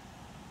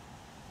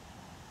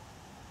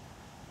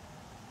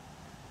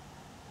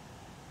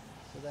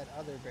 So that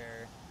other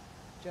bear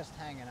just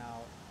hanging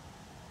out.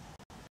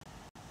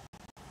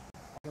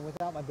 And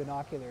without my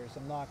binoculars,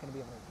 I'm not going to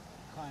be able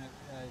to kind of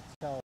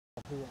tell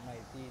who it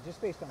might be,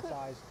 just based on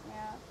size.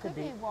 Yeah, could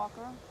be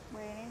Walker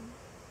waiting.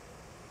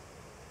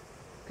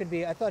 Could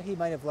be. I thought he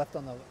might have left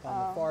on the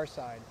far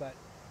side, but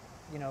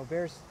you know,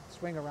 bears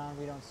swing around.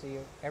 We don't see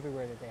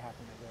everywhere that they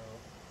happen to go.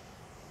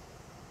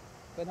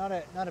 But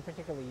not a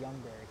particularly young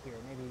bear here.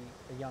 Maybe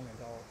a young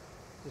adult,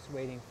 just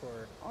waiting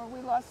for. Or we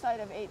lost sight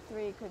of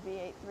 8-3. Could be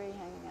 8-3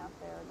 hanging out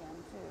there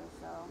again too.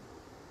 So.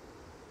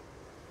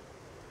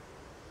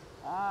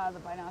 The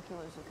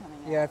binoculars are coming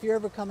out. Yeah, if you're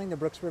ever coming to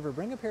Brooks River,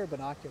 bring a pair of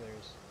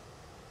binoculars.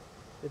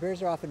 The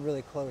bears are often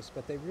really close,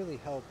 but they really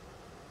help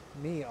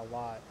me a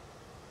lot.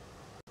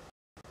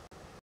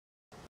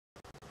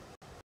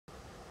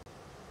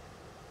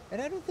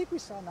 And I don't think we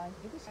saw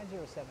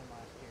 907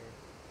 last year.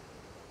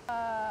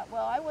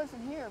 Well, I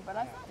wasn't here, but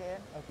I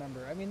did. I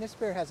remember. I mean, this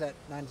bear has that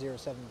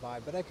 907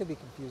 vibe, but I could be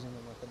confusing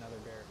them with another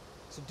bear.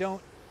 So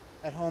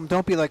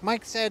don't be like,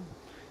 Mike said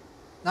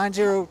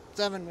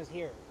 907 was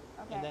here.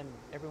 Okay. And then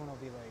everyone will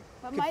be like...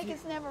 But Mike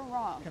is never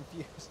wrong.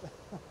 Confused.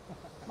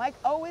 Mike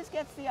always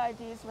gets the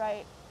IDs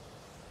right.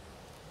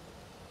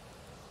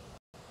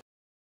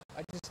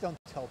 I just don't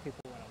tell people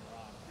when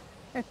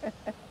I'm wrong.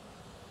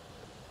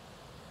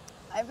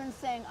 I've been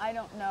saying I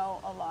don't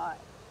know a lot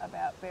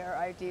about bear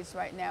IDs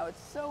right now.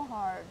 It's so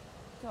hard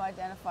to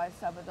identify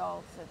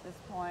subadults at this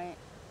point.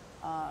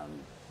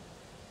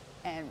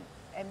 And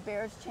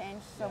bears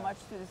change so much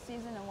through the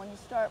season, and when you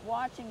start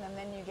watching them,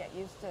 then you get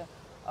used to,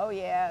 oh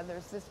yeah,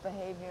 there's this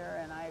behavior,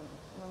 and I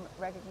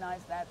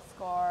recognize that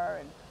scar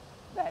and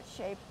that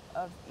shape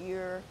of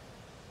ear.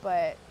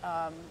 But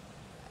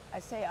I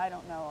say I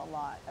don't know a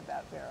lot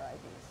about bear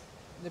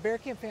IDs. The bear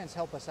camp fans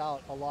help us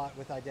out a lot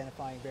with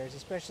identifying bears,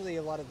 especially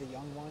a lot of the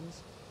young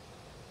ones,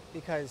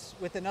 because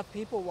with enough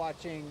people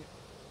watching,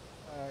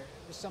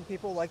 some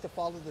people like to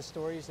follow the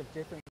stories of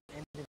different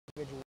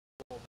individual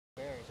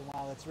bears. And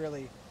while it's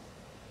really,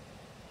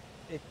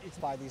 it's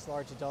by these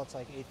large adults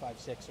like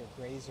 856 or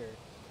grazer,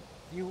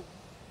 if you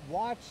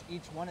watch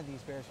each one of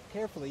these bears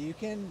carefully, you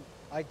can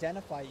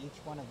identify each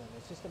one of them.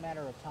 It's just a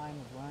matter of time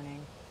of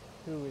learning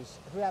who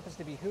happens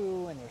to be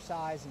who, and their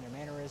size and their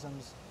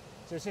mannerisms.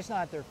 So it's just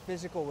not their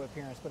physical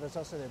appearance, but it's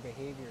also their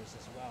behaviors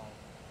as well.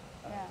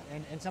 Yeah.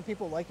 And some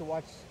people like to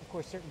watch, of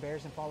course, certain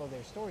bears and follow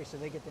their story, so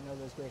they get to know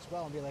those bears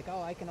well and be like,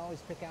 oh, I can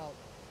always pick out,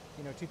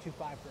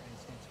 225, for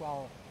instance,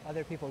 while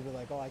other people will be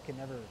like, oh, I can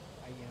never,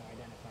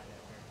 identify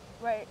that bear.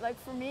 Right, like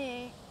for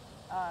me,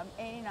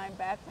 89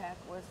 Backpack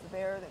was the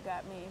bear that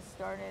got me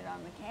started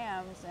on the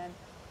cams, and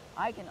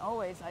I can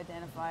always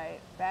identify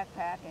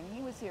Backpack, and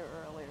he was here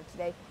earlier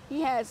today.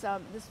 He has,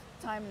 this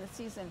time in the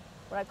season,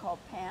 what I call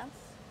pants.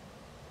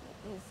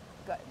 He's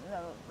got,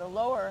 the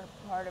lower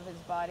part of his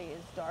body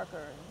is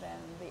darker than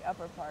the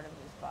upper part of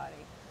his body.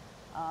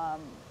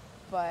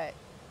 But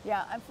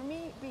yeah, and for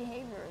me,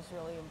 behavior is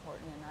really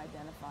important in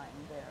identifying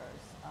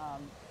bears.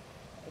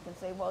 I can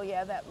say, well,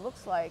 yeah, that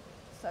looks like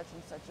such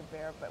and such a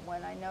bear, but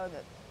when I know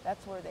that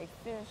that's where they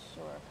fish,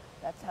 or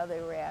that's how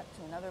they react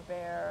to another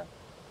bear,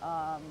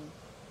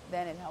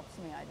 then it helps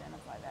me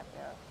identify that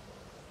bear.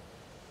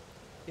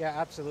 Yeah,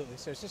 absolutely.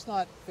 So it's just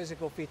not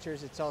physical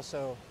features, it's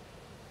also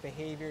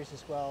behaviors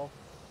as well.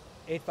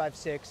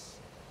 856,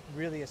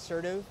 really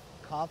assertive,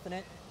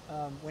 confident.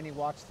 When he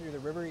walks through the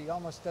river, he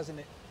almost doesn't,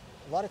 a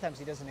lot of times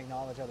he doesn't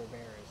acknowledge other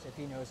bears. If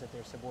he knows that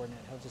they're subordinate,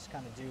 he'll just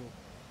kind of do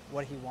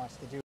what he wants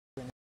to do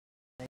and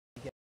then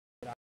get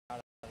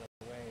out of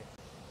the way.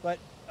 But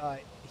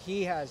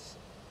he has,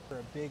 for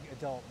a big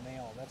adult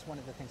male, that's one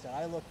of the things that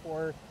I look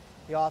for.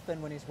 He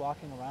often, when he's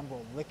walking around,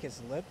 will lick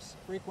his lips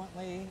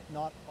frequently.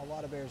 Not a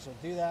lot of bears will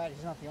do that.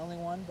 He's not the only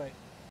one, but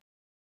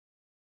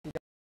he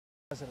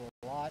does it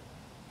a lot.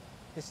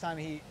 This time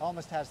he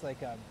almost has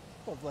like a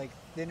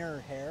thinner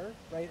hair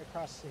right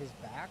across his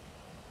back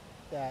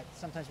that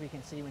sometimes we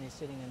can see when he's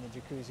sitting in the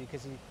jacuzzi,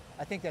 because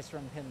I think that's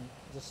from him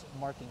just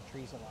marking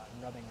trees a lot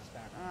and rubbing his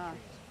back on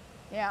trees.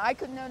 Yeah, I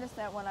could notice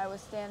that when I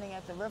was standing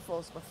at the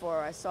riffles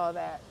before. I saw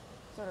that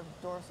sort of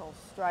dorsal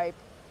stripe.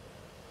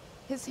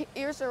 His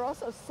ears are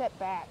also set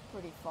back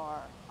pretty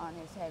far on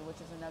his head, which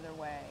is another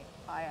way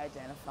I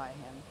identify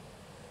him.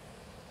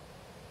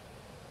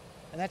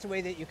 And that's a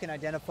way that you can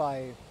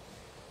identify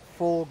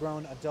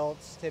full-grown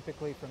adults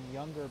typically from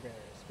younger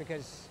bears,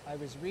 because I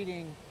was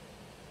reading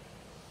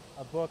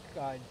a book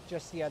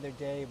just the other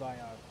day by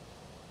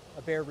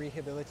a bear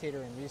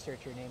rehabilitator and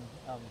researcher named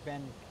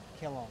Ben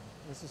Killam.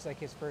 This is like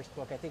his first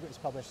book. I think it was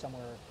published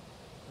somewhere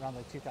around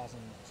like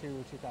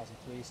 2002,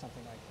 2003,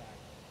 something like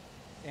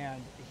that.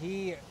 And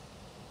he,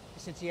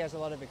 since he has a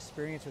lot of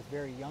experience with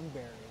very young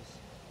bears,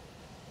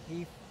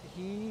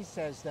 he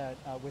says that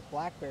with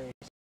black bears,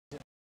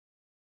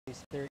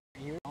 their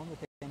ears grown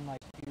within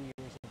like a few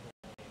years of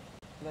age.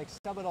 Like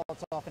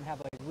subadults often have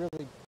like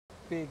really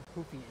big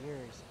poofy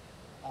ears.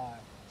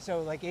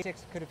 So like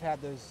 86 could have had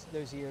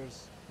those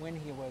ears when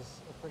he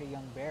was a pretty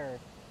young bear,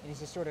 and he's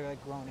just sort of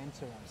like grown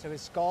into them. So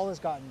his skull has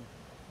gotten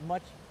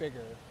much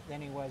bigger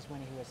than he was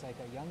when he was like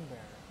a young bear.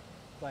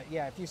 But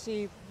yeah, if you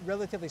see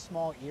relatively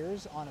small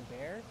ears on a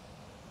bear,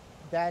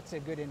 that's a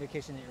good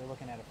indication that you're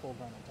looking at a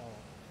full-grown adult.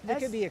 There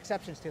could be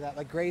exceptions to that,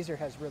 like grazer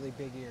has really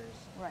big ears.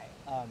 Right.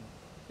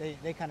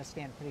 They kind of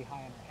stand pretty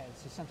high on their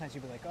heads, so sometimes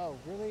you'd be like, oh,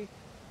 really?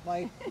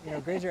 Like,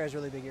 grazer has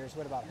really big ears,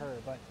 what about her?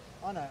 But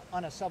on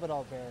a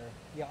subadult bear,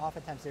 yeah,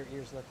 oftentimes their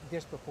ears look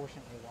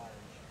disproportionately large.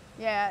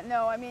 Yeah,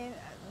 no, I mean,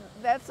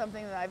 that's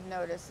something that I've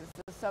noticed, is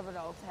the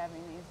subadults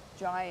having these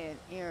giant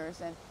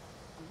ears. And,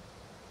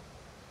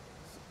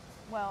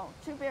 well,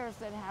 two bears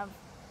that have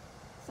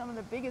some of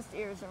the biggest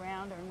ears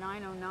around are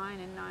 909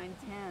 and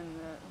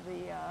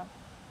 910,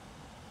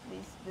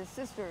 the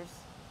sisters.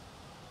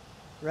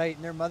 Right,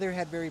 and their mother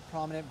had very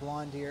prominent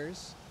blonde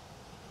ears.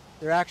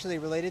 They're actually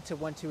related to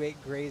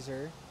 128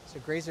 grazer. So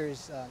grazer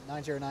is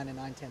 909 and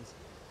 910's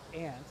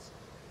aunts,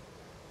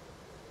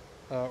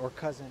 or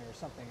cousin or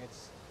something.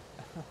 It's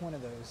one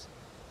of those.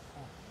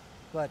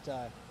 But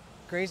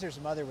grazer's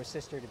mother was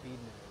sister to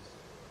beadnose.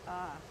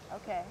 Ah,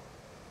 okay.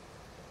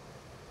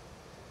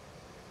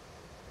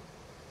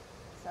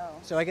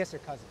 So I guess they're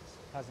cousins.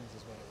 Cousins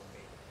is what it would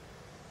be.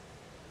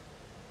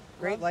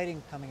 Great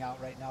lighting coming out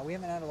right now. We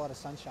haven't had a lot of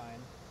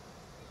sunshine.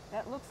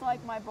 That looks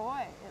like my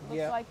boy. It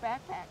looks like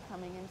Backpack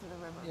coming into the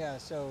river. Yeah,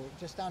 so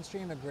just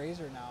downstream of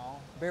grazer now.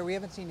 Bear we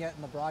haven't seen yet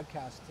in the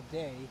broadcast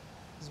today.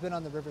 He's been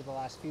on the river the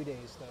last few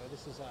days though.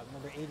 This is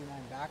number 89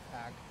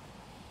 Backpack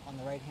on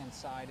the right hand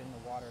side in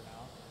the water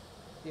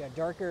now. Yeah,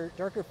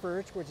 darker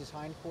fur towards his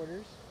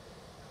hindquarters.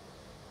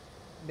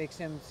 Makes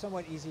him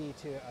somewhat easy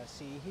to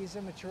see. He's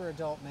a mature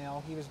adult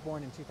male. He was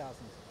born in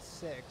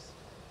 2006.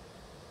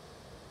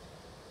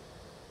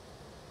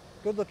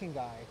 Good looking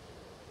guy.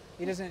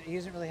 He doesn't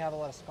really have a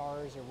lot of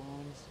scars or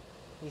wounds.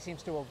 He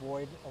seems to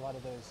avoid a lot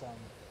of those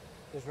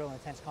there's real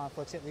intense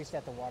conflicts, at least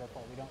at the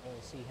waterfall. We don't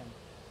really see him.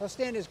 He'll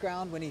stand his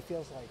ground when he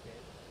feels like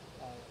it,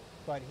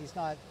 but he's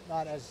not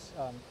as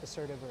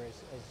assertive or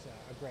as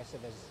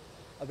aggressive as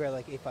a bear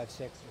like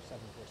 856 or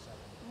 747.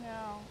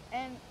 No,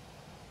 and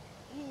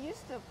he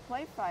used to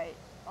play fight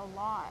a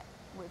lot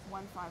with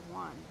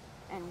 151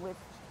 and with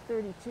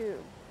 32,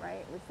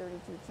 right? With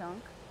 32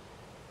 chunk.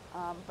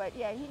 But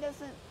yeah, he tends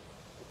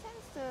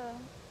to,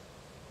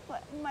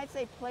 you might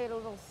say, play it a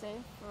little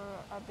safe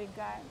for a big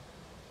guy.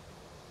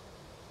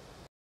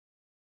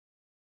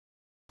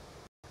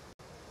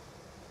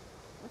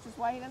 Which is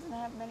why he doesn't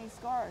have many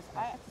scars.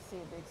 I have to see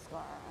a big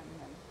scar on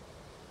him.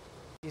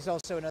 He's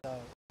also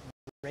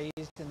raised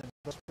in the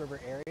Brooks River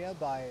area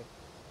by a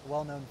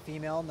well-known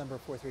female, number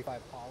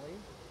 435 Polly.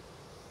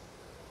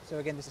 So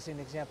again, this is an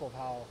example of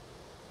how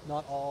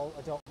not all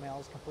adult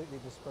males completely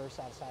disperse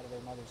outside of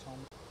their mother's home.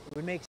 It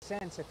would make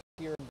sense if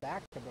you're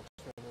back to Brooks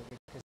River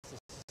because this is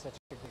such a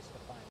good place to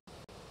find.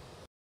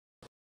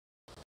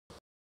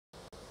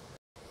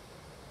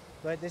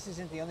 But this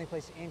isn't the only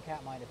place in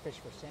Katmai to fish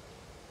for salmon.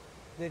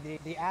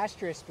 The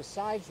asterisk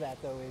besides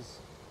that, though, is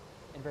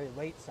in very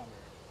late summer.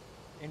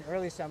 In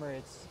early summer,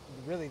 it's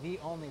really the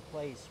only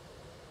place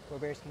where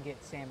bears can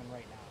get salmon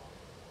right now.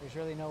 There's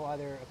really no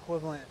other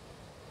equivalent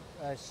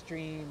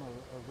stream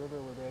or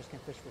river where bears can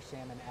fish for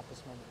salmon at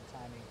this moment in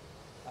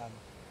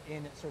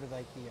timing, in sort of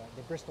like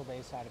the Bristol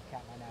Bay side of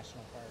Katmai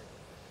National Park.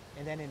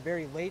 And then in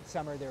very late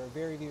summer, there are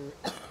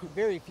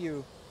very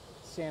few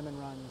salmon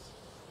runs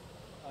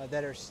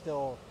that are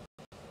still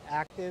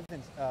active,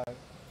 and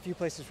few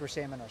places where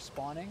salmon are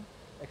spawning,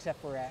 except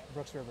for at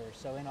Brooks River.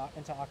 So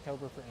into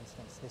October, for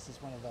instance, this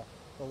is one of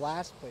the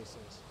last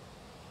places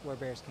where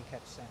bears can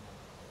catch salmon.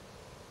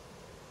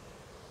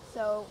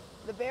 So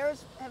the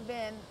bears have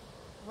been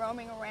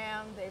roaming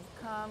around, they've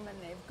come and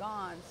they've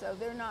gone, so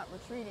they're not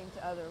retreating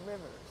to other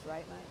rivers,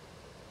 right, Mike?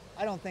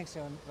 I don't think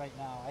so right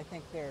now. I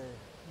think they're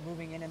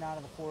moving in and out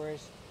of the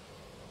forest,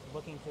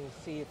 looking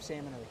to see if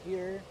salmon are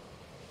here.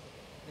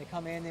 They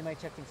come in, they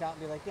might check things out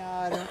and be like,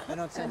 yeah, I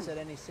don't sense that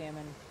any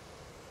salmon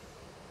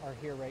are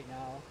here right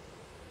now.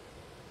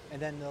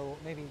 And then they'll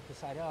maybe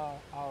decide, oh,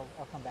 I'll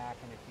come back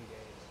in a few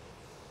days.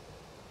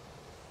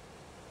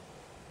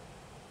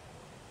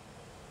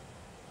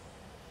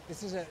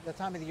 This is the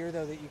time of the year,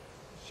 though, that you,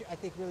 I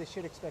think, really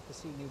should expect to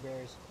see new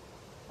bears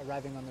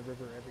arriving on the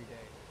river every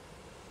day.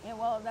 Yeah,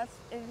 well,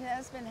 it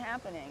has been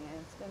happening,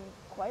 and it's been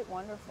quite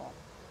wonderful.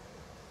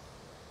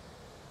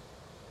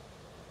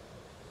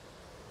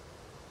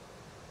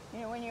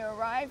 You know, when you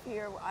arrive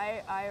here,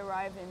 I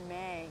arrive in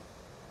May,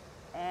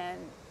 and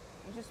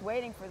you're just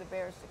waiting for the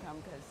bears to come,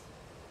 because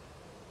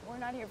we're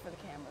not here for the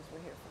cameras, we're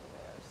here for the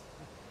bears.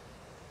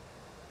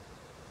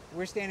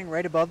 We're standing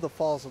right above the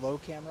Falls Low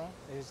camera.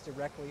 It is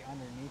directly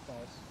underneath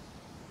us.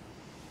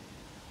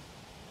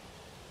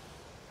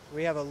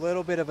 We have a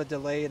little bit of a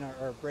delay in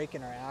or break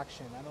in our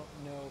action. I don't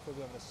know if we'll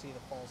be able to see the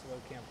Falls Low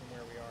cam from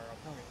where we are. I'll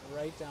point it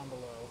right down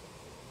below.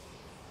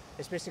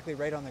 It's basically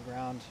right on the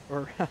ground,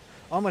 or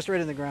almost right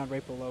on the ground,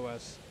 right below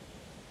us.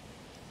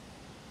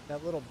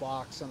 That little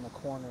box on the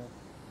corner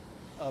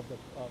of the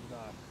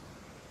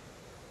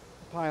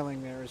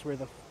piling there is where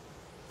the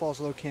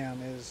Falls Low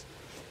cam is.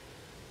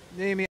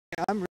 Amy,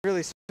 I'm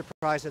really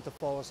surprised that the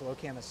Falls Low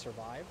cam has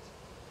survived.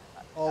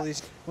 All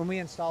these, when we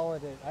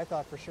installed it, I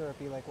thought for sure it'd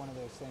be like one of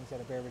those things that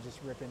a bear would just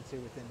rip into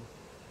within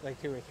like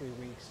 2 or 3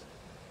 weeks.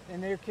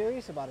 And they're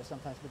curious about it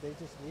sometimes, but they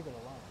just leave it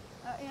alone.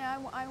 Yeah,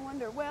 I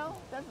wonder,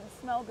 well, it doesn't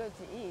smell good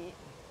to eat.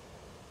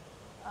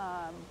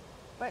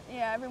 But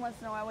yeah, every once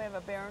in a while we have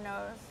a bear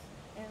nose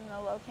in the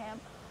low cam.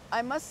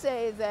 I must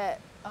say that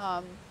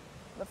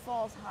the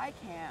Falls High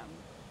cam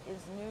is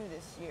new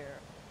this year,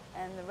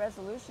 and the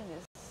resolution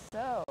is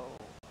so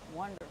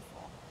wonderful.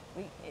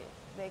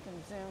 They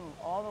can zoom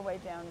all the way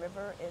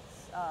downriver.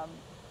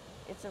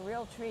 It's a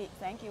real treat.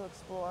 Thank you,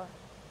 Explore.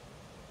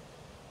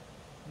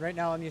 Right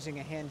now I'm using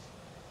a hand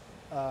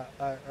or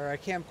a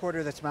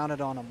camcorder that's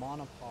mounted on a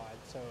monopod,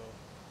 so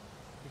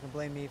you can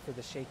blame me for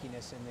the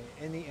shakiness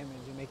in the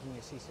image and making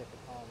you seasick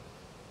at home.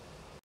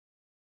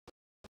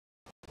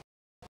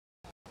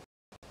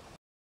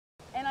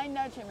 And I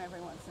nudge him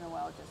every once in a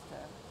while just to.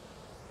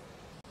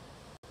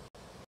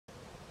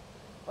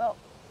 Well,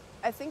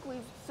 I think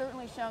we've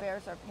certainly shown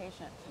bears are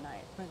patient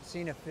tonight. I haven't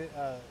seen a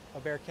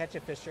bear catch a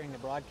fish during the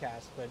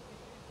broadcast, but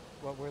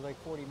we're like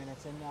 40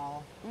 minutes in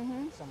now,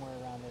 somewhere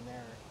around in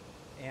there.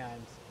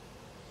 And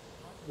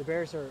the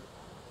bears are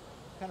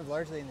kind of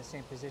largely in the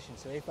same position.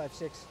 So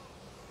 856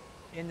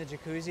 in the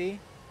jacuzzi,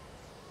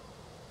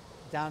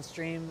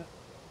 downstream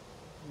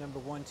number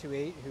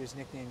 128, who is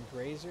nicknamed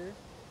Grazer,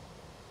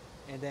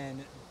 and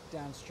then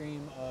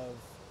downstream of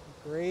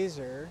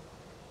Grazer,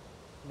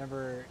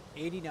 number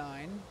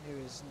 89, who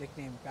is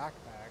nicknamed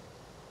Backpack.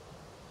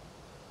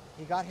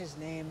 He got his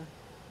nickname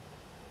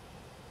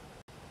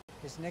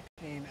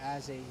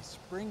as a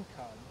spring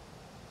cub.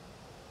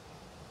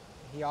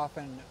 He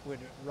often would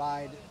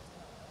ride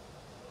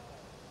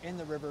in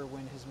the river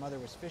when his mother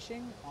was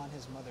fishing on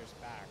his mother's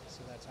back,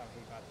 so that's how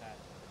he got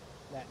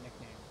that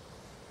nickname.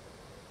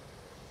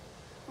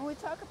 When we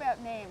talk about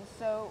names,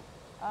 so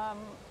Um,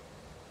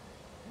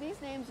 these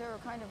names are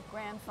kind of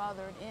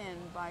grandfathered in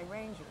by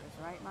rangers,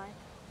 right, Mike?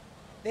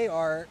 They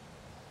are.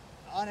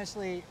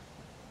 Honestly,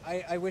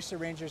 I wish the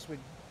rangers would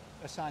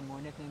assign more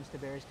nicknames to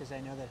bears because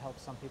I know that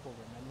helps some people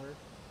remember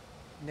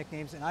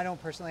nicknames. And I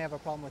don't personally have a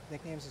problem with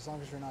nicknames as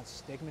long as we're not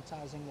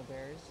stigmatizing the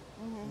bears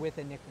with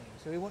a nickname.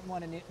 So we wouldn't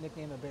want to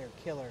nickname a bear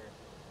Killer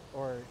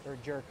or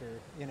Jerker,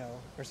 you know,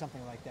 or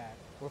something like that,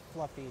 or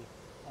Fluffy.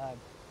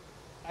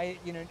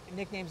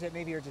 Nicknames that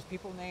maybe are just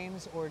people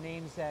names or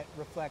names that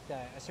reflect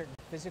a certain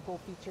physical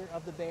feature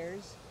of the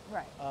bears,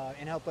 Right.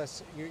 And help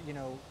us,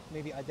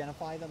 maybe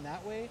identify them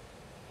that way,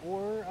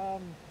 or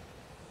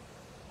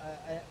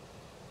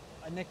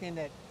a nickname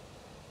that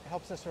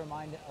helps us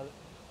remind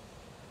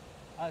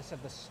us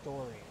of the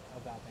story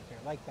about that bear,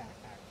 like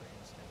Backpack, for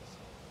instance.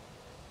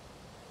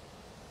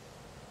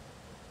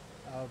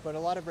 But a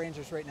lot of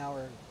rangers right now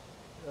are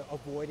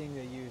avoiding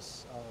the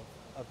use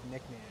of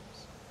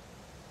nicknames.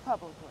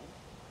 Publicly,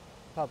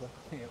 at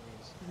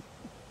least.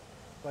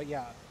 But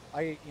yeah,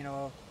 I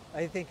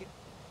think,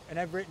 and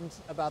I've written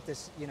about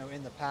this,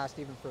 in the past,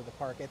 even for the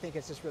park. I think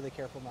it's just really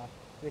careful not.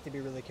 We have to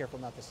be really careful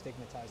not to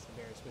stigmatize the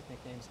bears with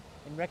nicknames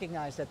and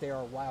recognize that they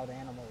are wild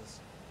animals,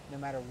 no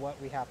matter what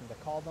we happen to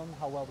call them,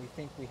 how well we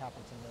think we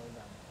happen to know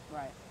them.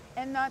 Right.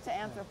 And not to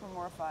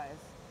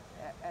anthropomorphize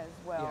as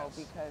well,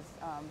 Yes. because,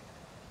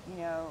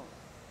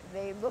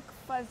 they look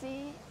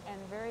fuzzy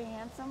and very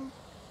handsome,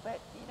 but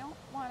you don't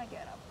want to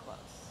get up close.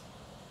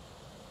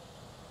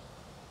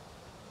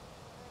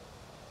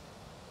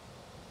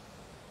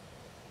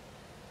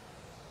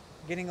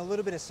 Getting a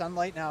little bit of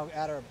sunlight now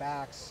at our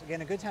backs.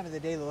 Again, a good time of the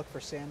day to look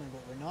for salmon,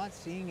 but we're not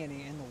seeing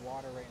any in the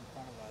water right in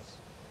front of us.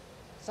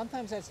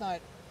 Sometimes that's not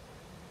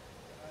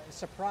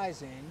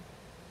surprising.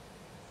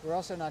 We're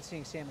also not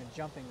seeing salmon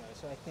jumping though,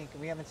 so I think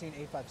we haven't seen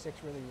 856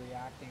 really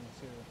reacting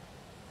to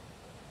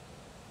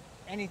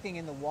anything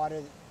in the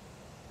water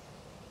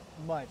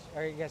much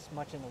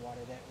in the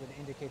water that would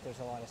indicate there's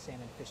a lot of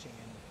salmon fishing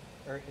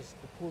or is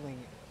pooling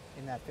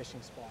in that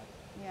fishing spot.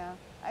 Yeah.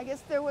 I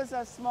guess there was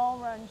a small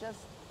run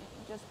just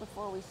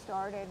before we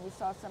started. We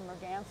saw some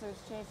mergansers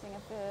chasing a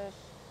fish.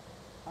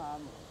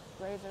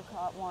 Grazer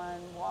caught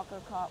one,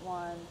 Walker caught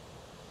one,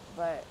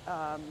 but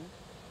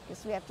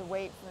guess we have to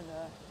wait for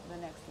the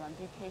next run.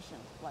 Be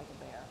patient like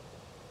a bear.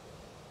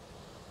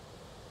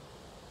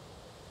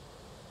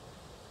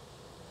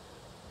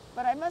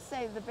 But I must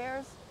say the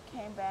bears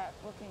came back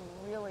looking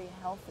really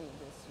healthy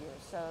this year,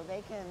 so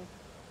they can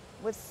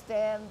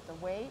withstand the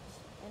weight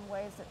in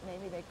ways that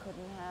maybe they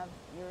couldn't have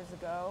years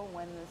ago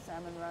when the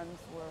salmon runs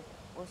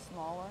were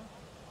smaller.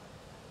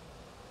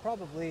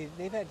 Probably.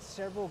 They've had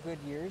several good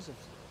years of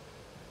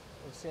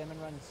salmon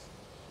runs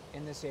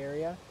in this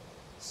area.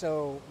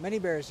 So many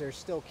bears are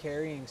still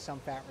carrying some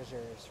fat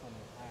reserves from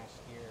last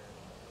year.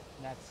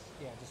 And that's,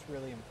 just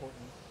really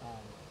important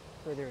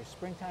for their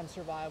springtime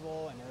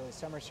survival and early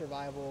summer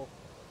survival.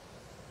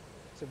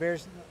 So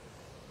bears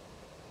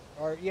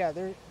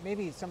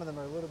maybe some of them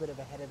are a little bit of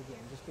ahead of the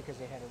game just because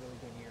they had a really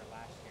good year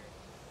last year.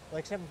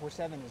 Like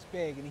 747 is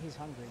big and he's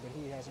hungry, but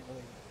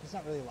he's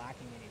not really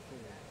lacking any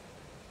food.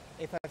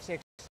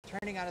 856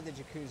 turning out of the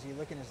jacuzzi,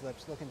 licking his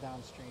lips, looking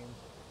downstream.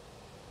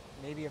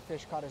 Maybe a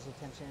fish caught his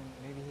attention.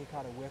 Maybe he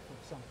caught a whiff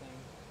of something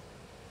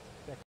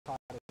that caught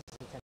his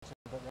attention,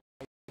 but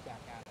right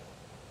back at it.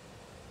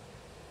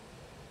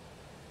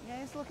 Yeah,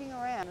 he's looking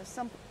around. There's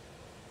some.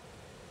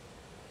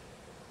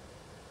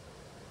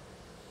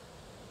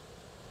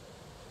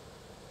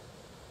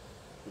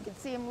 You can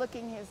see him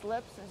licking his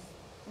lips,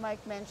 as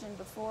Mike mentioned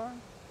before.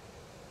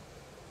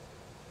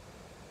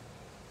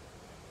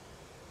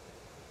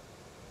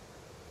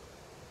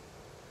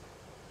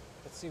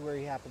 Let's see where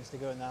he happens to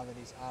go now that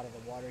he's out of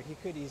the water. He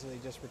could easily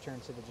just return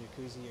to the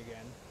jacuzzi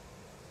again.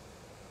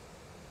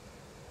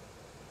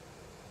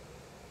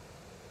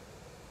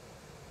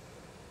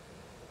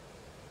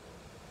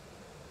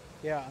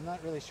 Yeah, I'm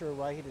not really sure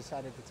why he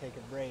decided to take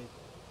a break.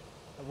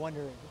 I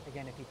wonder,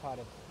 again, if he caught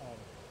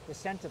the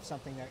scent of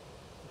something that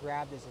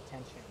grabbed his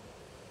attention.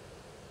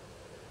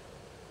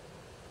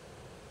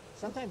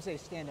 Sometimes they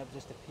stand up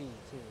just to pee,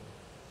 too.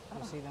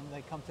 You see them,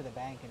 they come to the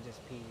bank and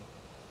just pee.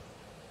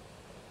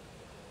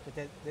 But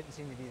that didn't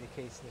seem to be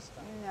the case this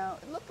time. No,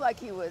 it looked like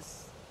he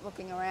was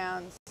looking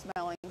around,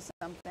 smelling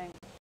something.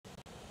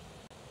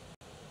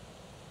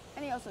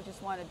 And he also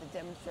just wanted to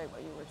demonstrate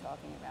what you were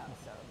talking about,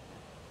 so.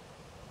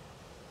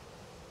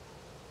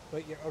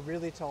 But you're a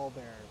really tall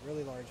bear,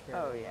 really large bear.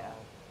 Oh, yeah.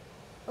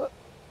 Oh.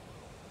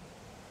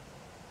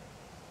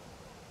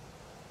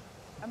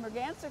 A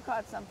merganser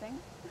caught something.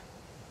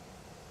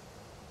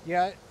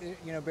 Yeah,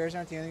 bears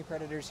aren't the only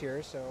predators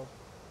here, so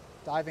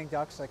diving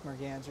ducks like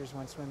mergansers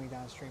went swimming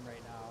downstream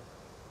right now.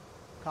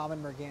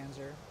 Common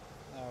merganser,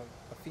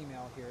 a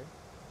female here.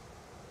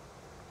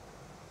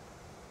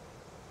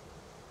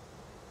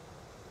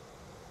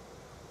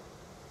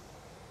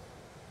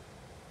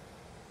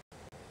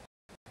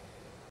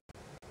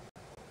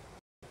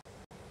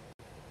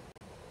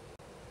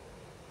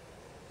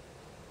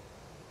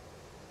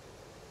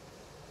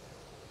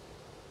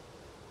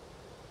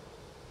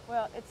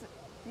 Well,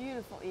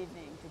 Beautiful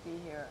evening to be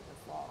here at the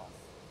falls.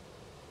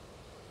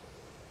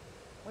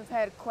 We've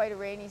had quite a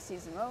rainy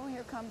season. Oh,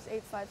 here comes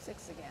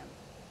 856 again.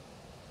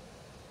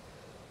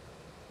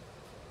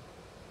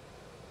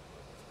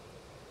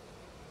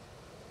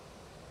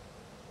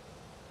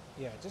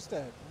 Yeah, just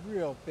a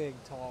real big,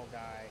 tall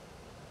guy.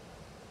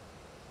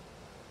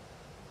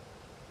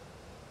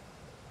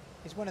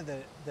 He's one of the,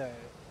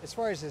 as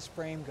far as his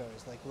frame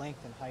goes, like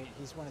length and height,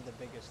 he's one of the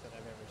biggest that I've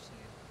ever seen.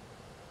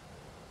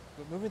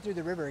 But moving through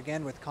the river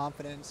again with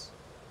confidence.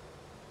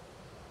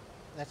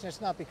 That's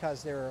just not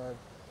because there are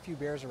a few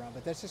bears around,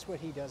 but that's just what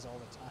he does all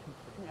the time,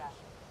 pretty much.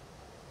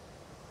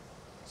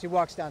 So he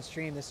walks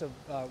downstream. This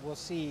will, we'll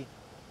see.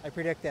 I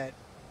predict that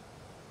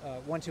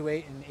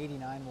 128 and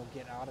 89 will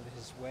get out of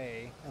his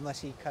way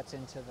unless he cuts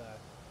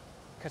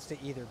to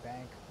either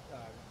bank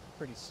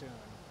pretty soon.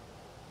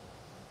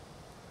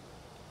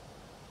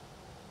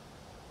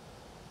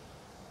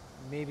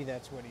 Maybe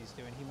that's what he's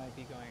doing. He might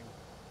be going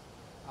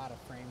out of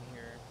frame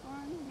here. Or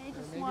he may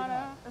just want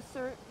to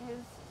assert his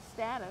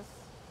status.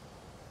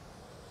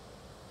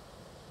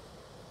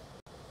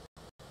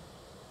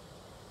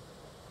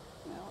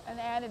 You know, an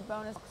added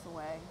bonus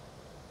away.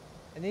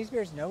 And these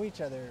bears know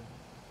each other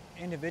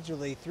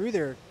individually through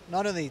their,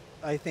 not only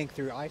I think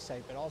through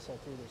eyesight, but also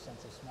through their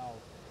sense of smell.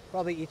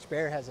 Probably each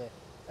bear has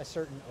a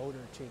certain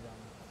odor to them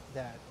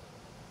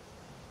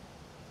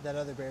that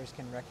other bears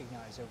can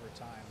recognize over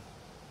time.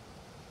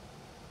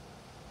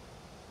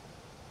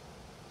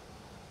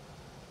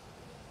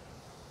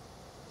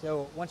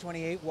 So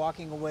 128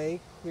 walking away,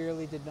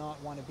 clearly did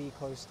not want to be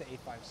close to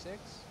 856.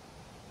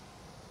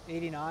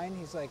 89,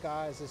 he's like,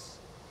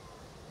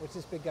 what's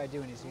this big guy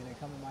doing? Is he going to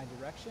come in my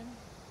direction?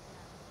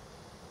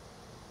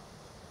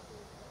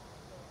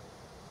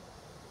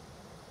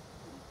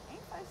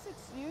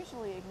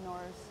 Usually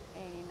ignores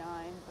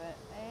 89, but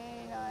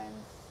 89's...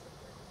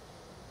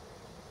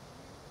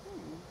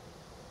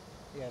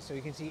 Yeah, so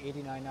you can see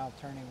 89 now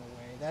turning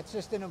away. That's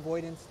just an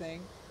avoidance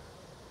thing.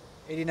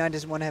 89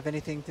 doesn't want to have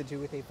anything to do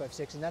with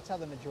 856, and that's how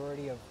the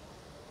majority of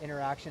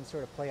interactions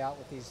sort of play out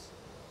with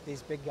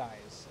these big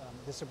guys.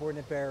 The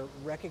subordinate bear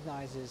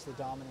recognizes the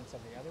dominance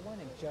of the other one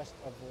and just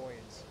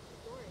avoids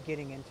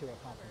getting into a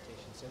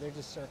confrontation. So they're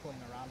just circling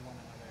around one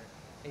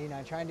another.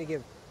 89 trying to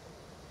give,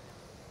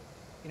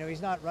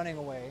 he's not running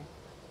away,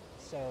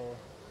 so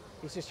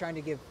he's just trying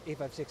to give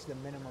 856 the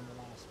minimum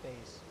amount of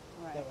space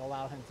that will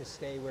allow him to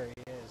stay where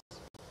he is.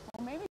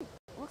 Well, maybe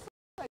looks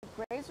like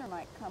Grazer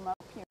might come up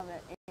here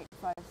at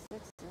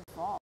 856 and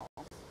falls.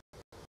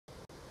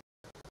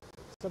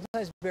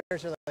 Sometimes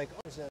bears are like, oh,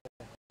 there's an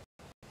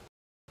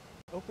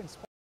open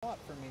spot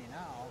for me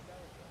now.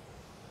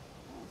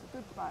 Oh, it's a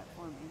good spot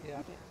for me. Yeah,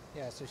 Okay.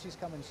 yeah. So she's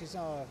coming. She's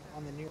on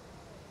the near.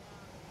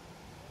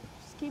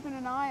 Just keeping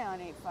an eye on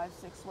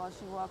 856 while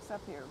she walks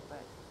up here,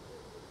 but.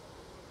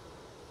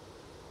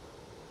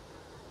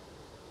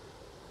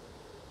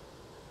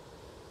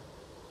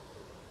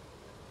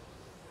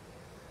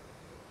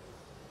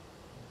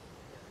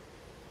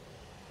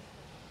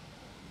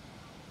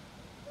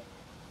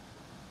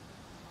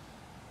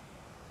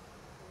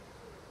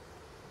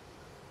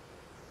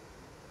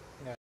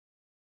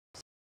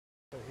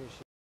 So here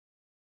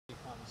she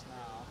comes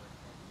now.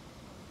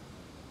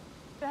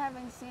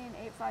 Having seen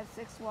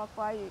 856 walk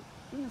by, you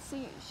can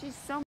see she's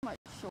so much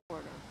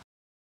shorter.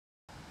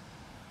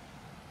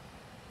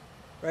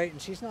 Right,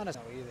 and she's not a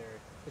either.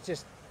 It's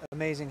just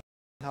amazing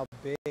how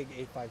big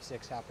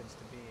 856 happens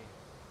to be.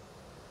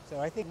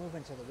 So I think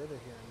moving to the river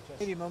here in just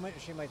maybe a moment,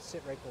 she might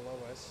sit right below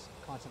us,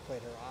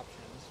 contemplate her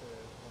options for a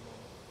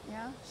moment.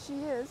 Yeah,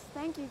 she is.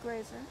 Thank you,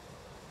 Grazer.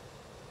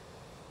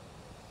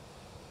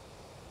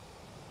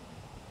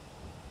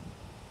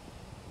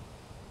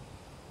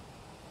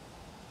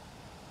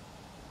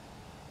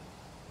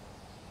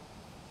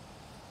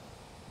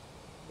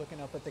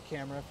 Looking up at the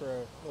camera for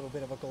a little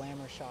bit of a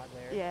glamour shot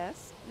there.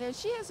 Yes. There,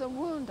 she has a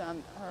wound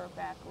on her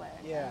back leg.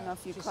 Yeah. I don't know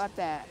if you caught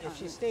that. If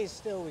she stays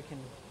still, we can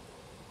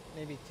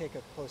maybe take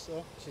a close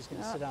look. She's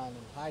going to sit down and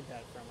hide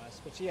that from us.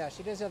 But yeah,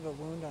 she does have a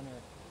wound on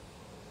her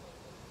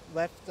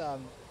left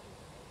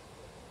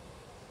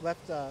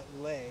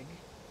leg.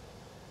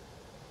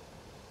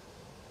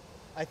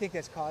 I think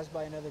that's caused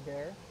by another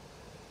bear.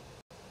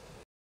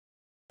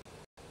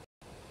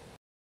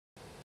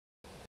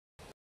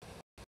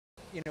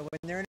 When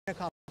they're in a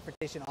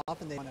confrontation,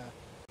 often they want to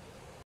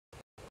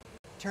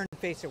turn and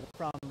face away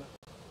from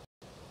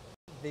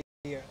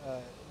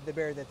the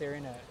bear that they're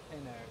in a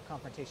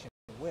confrontation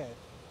with,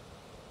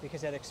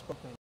 because that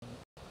exposes them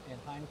in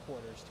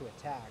hindquarters to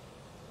attack.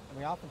 And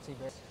we often see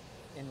bears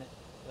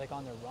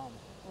on their rump.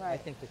 Right. I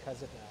think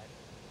because of that.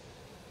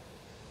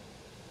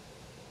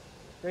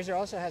 Grazer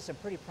also has some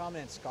pretty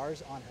prominent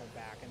scars on her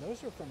back, and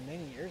those were from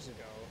many years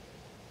ago.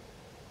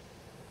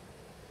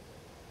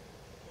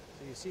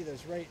 So you see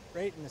those right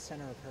in the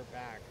center of her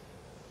back.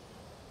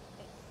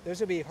 Those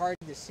will be hard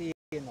to see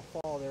in the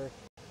fall. You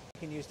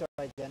can use to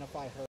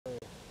identify her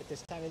at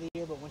this time of the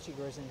year, but once she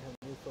grows in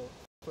her new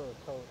fur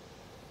coat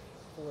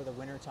for the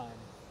winter time,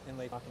 then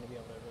later, you're not going to be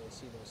able to really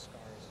see those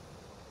scars.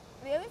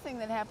 the other thing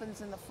that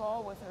happens in the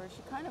fall with her,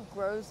 she kind of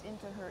grows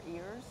into her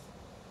ears.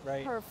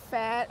 Right. Her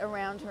fat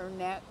around her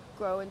neck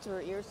grow into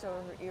her ears, so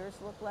her ears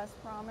look less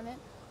prominent,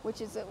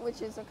 which is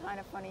a kind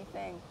of funny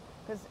thing,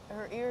 because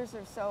her ears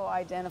are so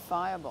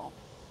identifiable.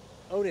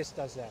 Otis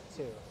does that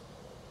too.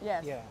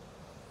 Yes. Yeah.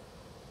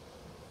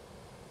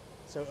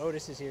 So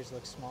Otis's ears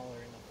look smaller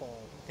in the fall,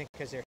 I think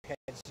because their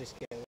heads just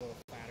get a little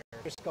fatter.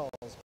 Their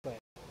skulls, but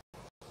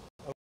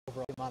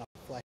overall the amount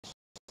of flesh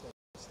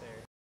that's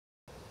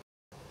there.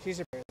 She's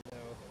a bear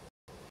though.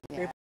 Yeah.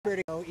 Great bear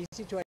to go,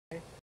 easy to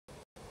identify.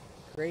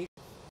 Great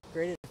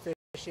at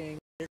fishing,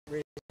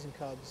 great at raising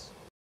cubs.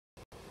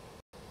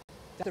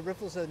 The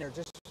riffles in there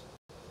just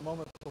a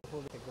moment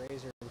before the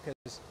grazer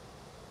because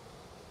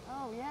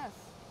Oh yes.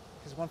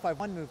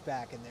 151 moved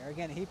back in there.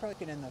 Again, he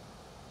probably been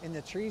in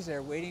the trees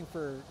there waiting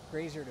for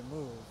grazer to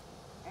move.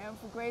 And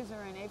for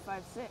grazer and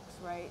 856,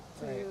 right?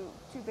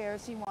 Two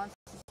bears he wants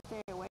to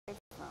stay away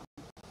from.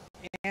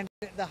 And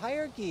the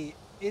hierarchy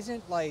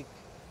isn't like,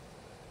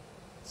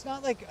 it's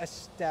not like a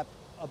step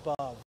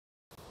above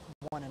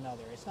one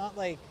another. It's not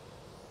like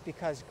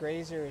because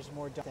grazer is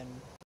more dominant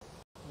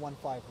than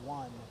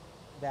 151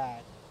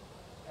 that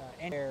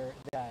any bear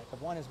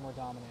that one is more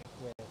dominant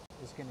with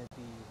is going to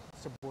be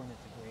subordinate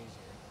to grazer.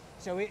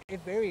 So it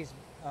varies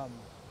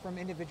from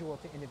individual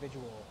to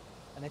individual.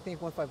 And I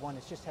think 151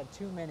 has just had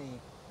too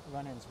many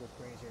run-ins with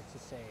grazer to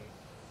say,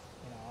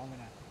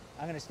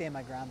 I'm gonna stand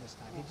my ground this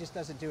time. He just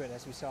doesn't do it,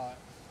 as we saw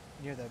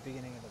near the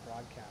beginning of the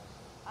broadcast.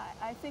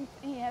 I think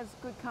he has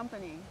good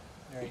company.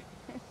 Right.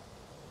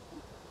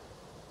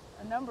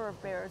 A number of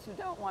bears who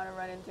don't want to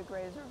run into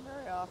grazer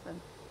very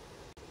often.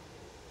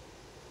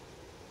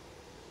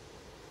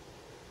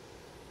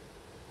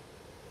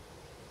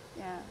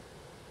 Yeah,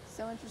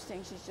 so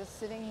interesting. She's just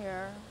sitting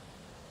here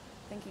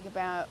thinking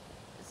about,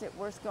 is it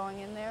worth going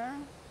in there?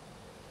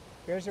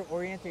 Bears will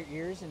orient their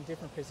ears in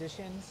different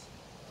positions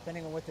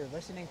depending on what they're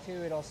listening to.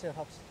 It also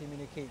helps to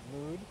communicate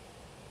mood,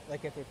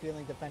 like if they're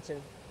feeling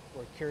defensive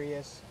or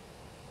curious.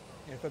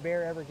 And if a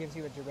bear ever gives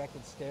you a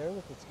directed stare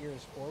with its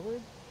ears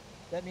forward,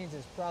 that means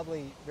it's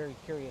probably very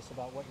curious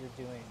about what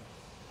you're doing.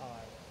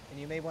 And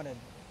you may want to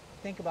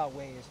think about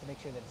ways to make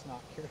sure that it's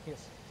not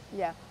curious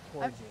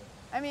towards you.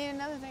 I mean,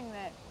 another thing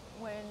that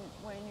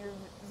when you're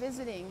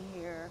visiting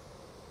here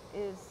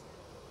is,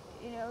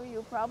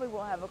 you probably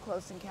will have a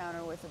close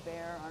encounter with a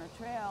bear on a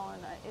trail,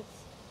 and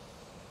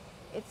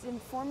it's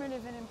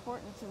informative and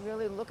important to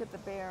really look at the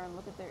bear and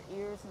look at their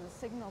ears and the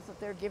signals that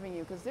they're giving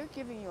you, because they're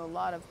giving you a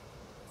lot of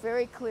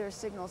very clear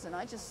signals. And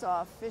I just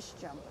saw a fish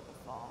jump at the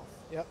falls.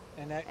 Yep,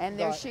 and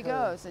there she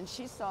goes, and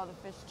she saw the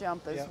fish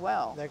jump as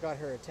well. That got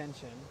her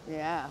attention.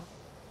 Yeah.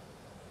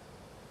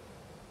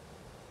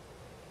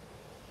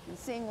 And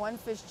seeing one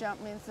fish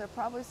jump means there are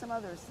probably some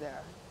others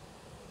there.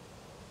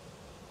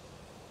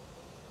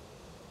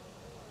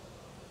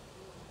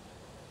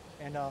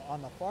 And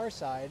on the far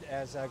side,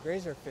 as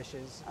grazer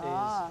fishes, is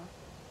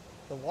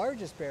the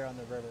largest bear on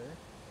the river,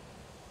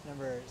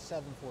 number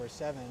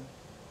 747.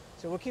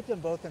 So we'll keep them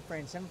both in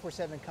frame.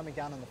 747 coming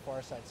down on the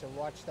far side. So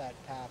watch that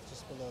path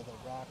just below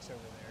the rocks over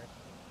there.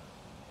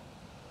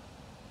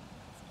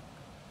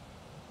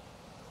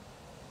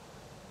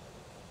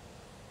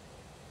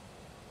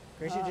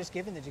 Grazer just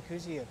given the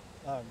jacuzzi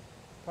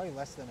probably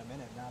less than a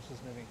minute. Now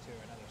she's moving to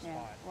another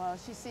spot. Well,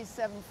 she sees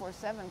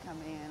 747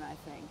 coming in, I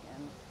think,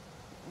 and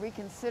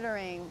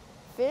reconsidering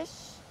fish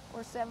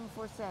or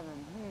 747.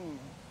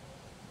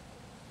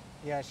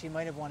 Yeah, she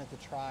might have wanted to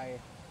try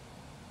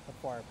the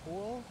far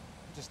pool,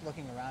 just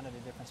looking around at a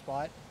different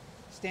spot.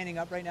 Standing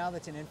up right now,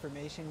 that's an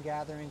information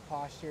gathering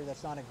posture.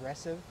 That's not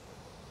aggressive.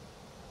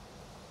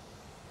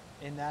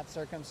 In that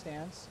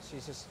circumstance,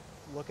 she's just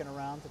looking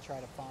around to try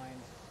to find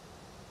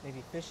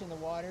maybe fish in the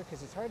water,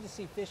 because it's hard to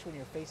see fish when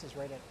your face is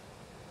right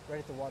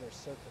at the water's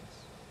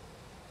surface.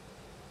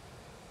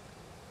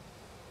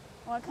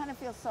 Well, I kind of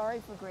feel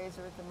sorry for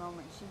Grazer at the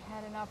moment. She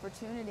had an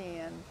opportunity,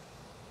 and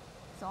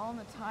it's all in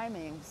the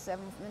timing.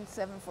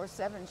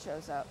 747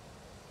 shows up.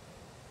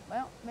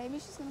 Well, maybe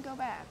she's going to go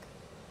back.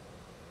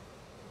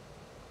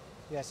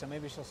 Yeah, so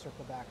maybe she'll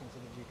circle back into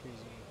the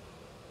jacuzzi.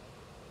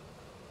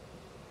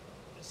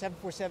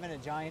 747, a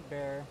giant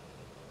bear.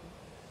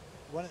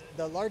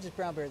 The largest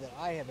brown bear that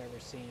I have ever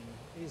seen.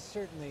 He's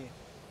certainly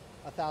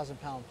a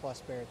 1,000-pound plus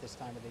bear at this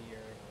time of the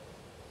year.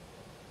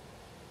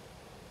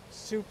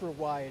 Super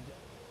wide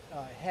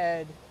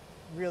head,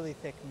 really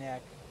thick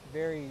neck,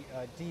 very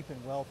deep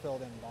and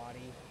well-filled in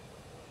body.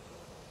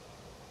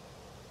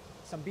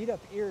 Some beat up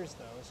ears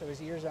though, so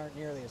his ears aren't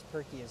nearly as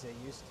perky as they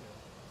used to.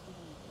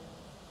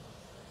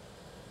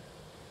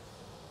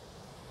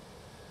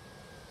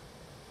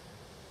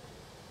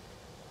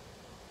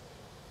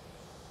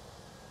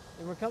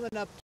 And we're coming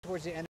up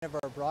towards the end of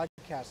our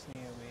broadcast,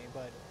 Naomi,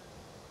 but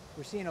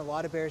we're seeing a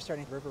lot of bears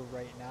starting the river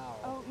right now.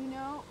 Oh,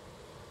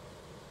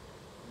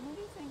 what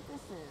do you think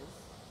this is?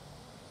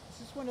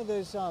 This is one of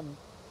those,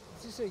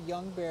 this is a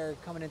young bear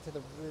coming into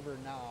the river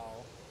now.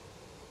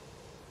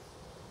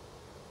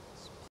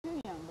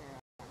 Two young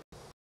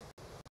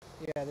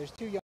bears. Yeah, there's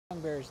two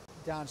young bears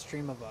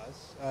downstream of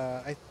us.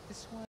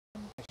 This one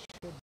I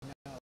should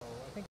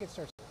think it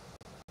starts.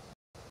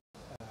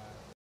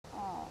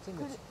 Oh, It's in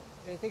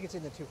I think it's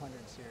in the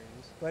 200 series.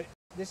 But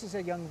this is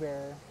a young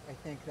bear, I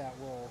think, that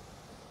will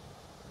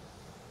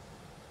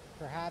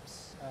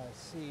perhaps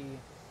see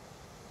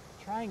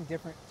trying to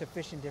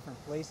fish in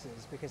different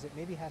places because it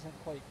maybe hasn't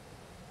quite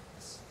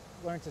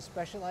learned to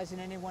specialize in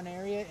any one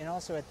area, and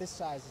also at this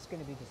size it's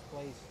going to be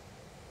displaced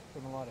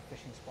from a lot of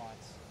fishing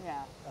spots.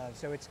 yeah.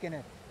 So it's going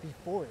to be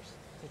forced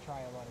to try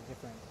a lot of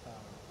different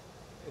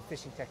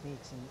fishing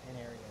techniques in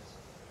areas.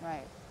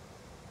 Right.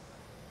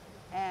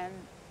 And,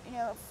 you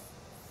know,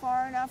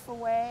 far enough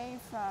away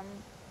from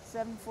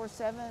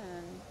 747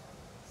 and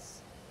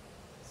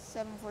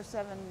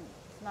 747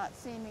 is not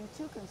seeming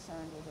too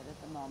concerned with it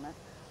at the moment.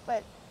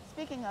 But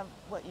speaking of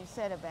what you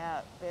said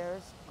about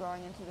bears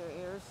growing into their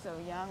ears so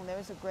young,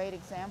 there's a great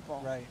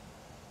example. Right.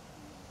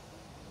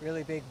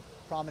 Really big,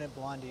 prominent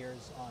blonde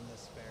ears on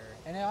this bear.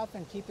 And they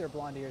often keep their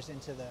blonde ears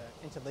into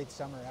late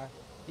summer,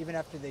 even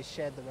after they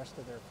shed the rest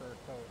of their fur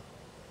coat.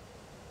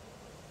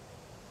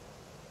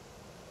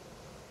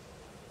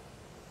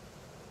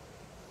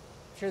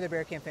 I'm sure the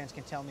Bear Camp fans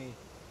can tell me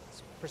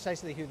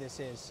precisely who this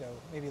is, so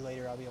maybe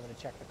later I'll be able to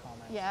check the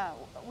comments. Yeah,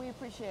 we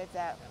appreciate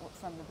that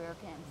from the Bear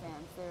Camp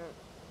fans. They're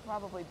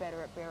probably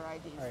better at bear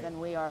IDs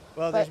than we are.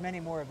 Well, there's many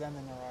more of them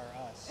than there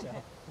are us.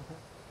 So.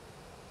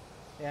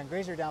 Yeah, and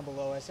grazer down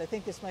below us. I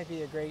think this might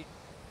be a great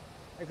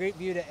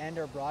view to end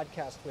our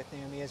broadcast with,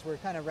 Naomi, as we're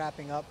kind of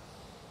wrapping up.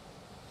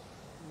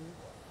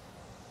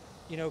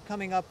 You know,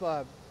 coming up,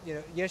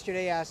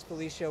 yesterday I asked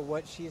Felicia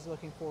what she's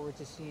looking forward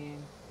to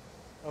seeing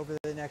over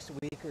the next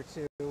week or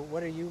two.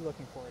 What are you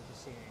looking forward to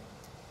seeing?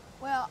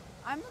 Well,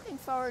 I'm looking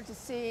forward to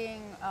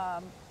seeing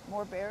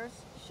more bears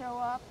show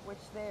up, which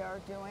they are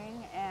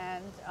doing,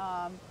 and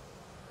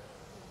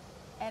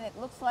it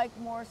looks like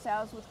more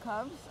sows with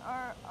cubs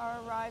are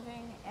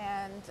arriving,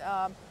 and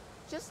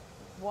just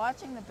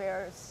watching the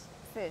bears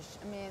fish.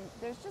 I mean,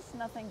 there's just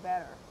nothing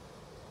better.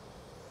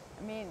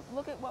 I mean,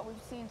 look at what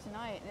we've seen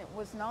tonight. It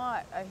was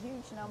not a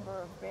huge number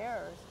of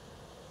bears,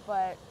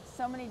 but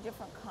so many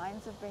different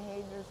kinds of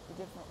behaviors, the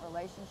different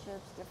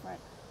relationships, different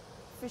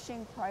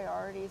fishing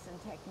priorities and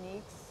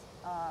techniques.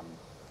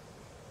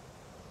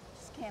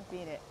 Just can't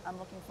beat it. I'm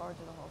looking forward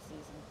to the whole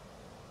season.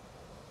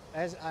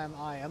 As am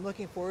I. I'm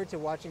looking forward to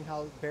watching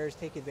how bears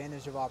take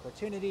advantage of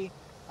opportunity.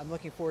 I'm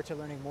looking forward to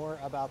learning more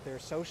about their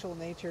social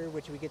nature,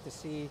 which we get to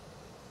see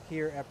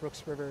here at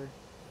Brooks River.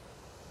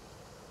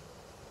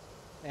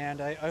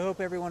 And I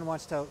hope everyone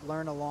wants to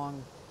learn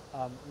along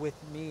with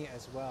me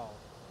as well.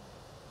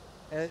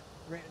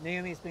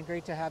 Naomi, it's been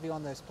great to have you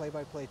on this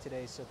play-by-play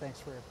today, so thanks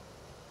for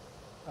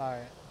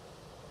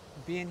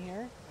being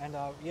here. And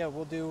yeah,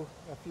 we'll do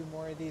a few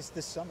more of these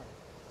this summer.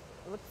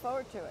 I look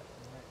forward to it.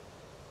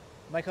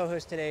 My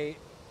co-host today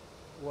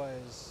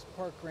was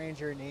Park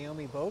Ranger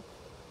Naomi Bope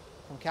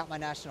from Katmai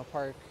National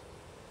Park.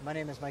 My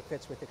name is Mike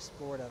Fitz with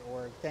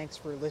Explore.org. Thanks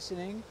for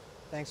listening.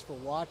 Thanks for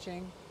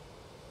watching.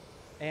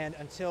 And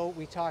until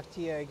we talk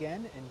to you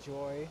again,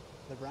 enjoy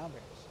the brown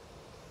bears.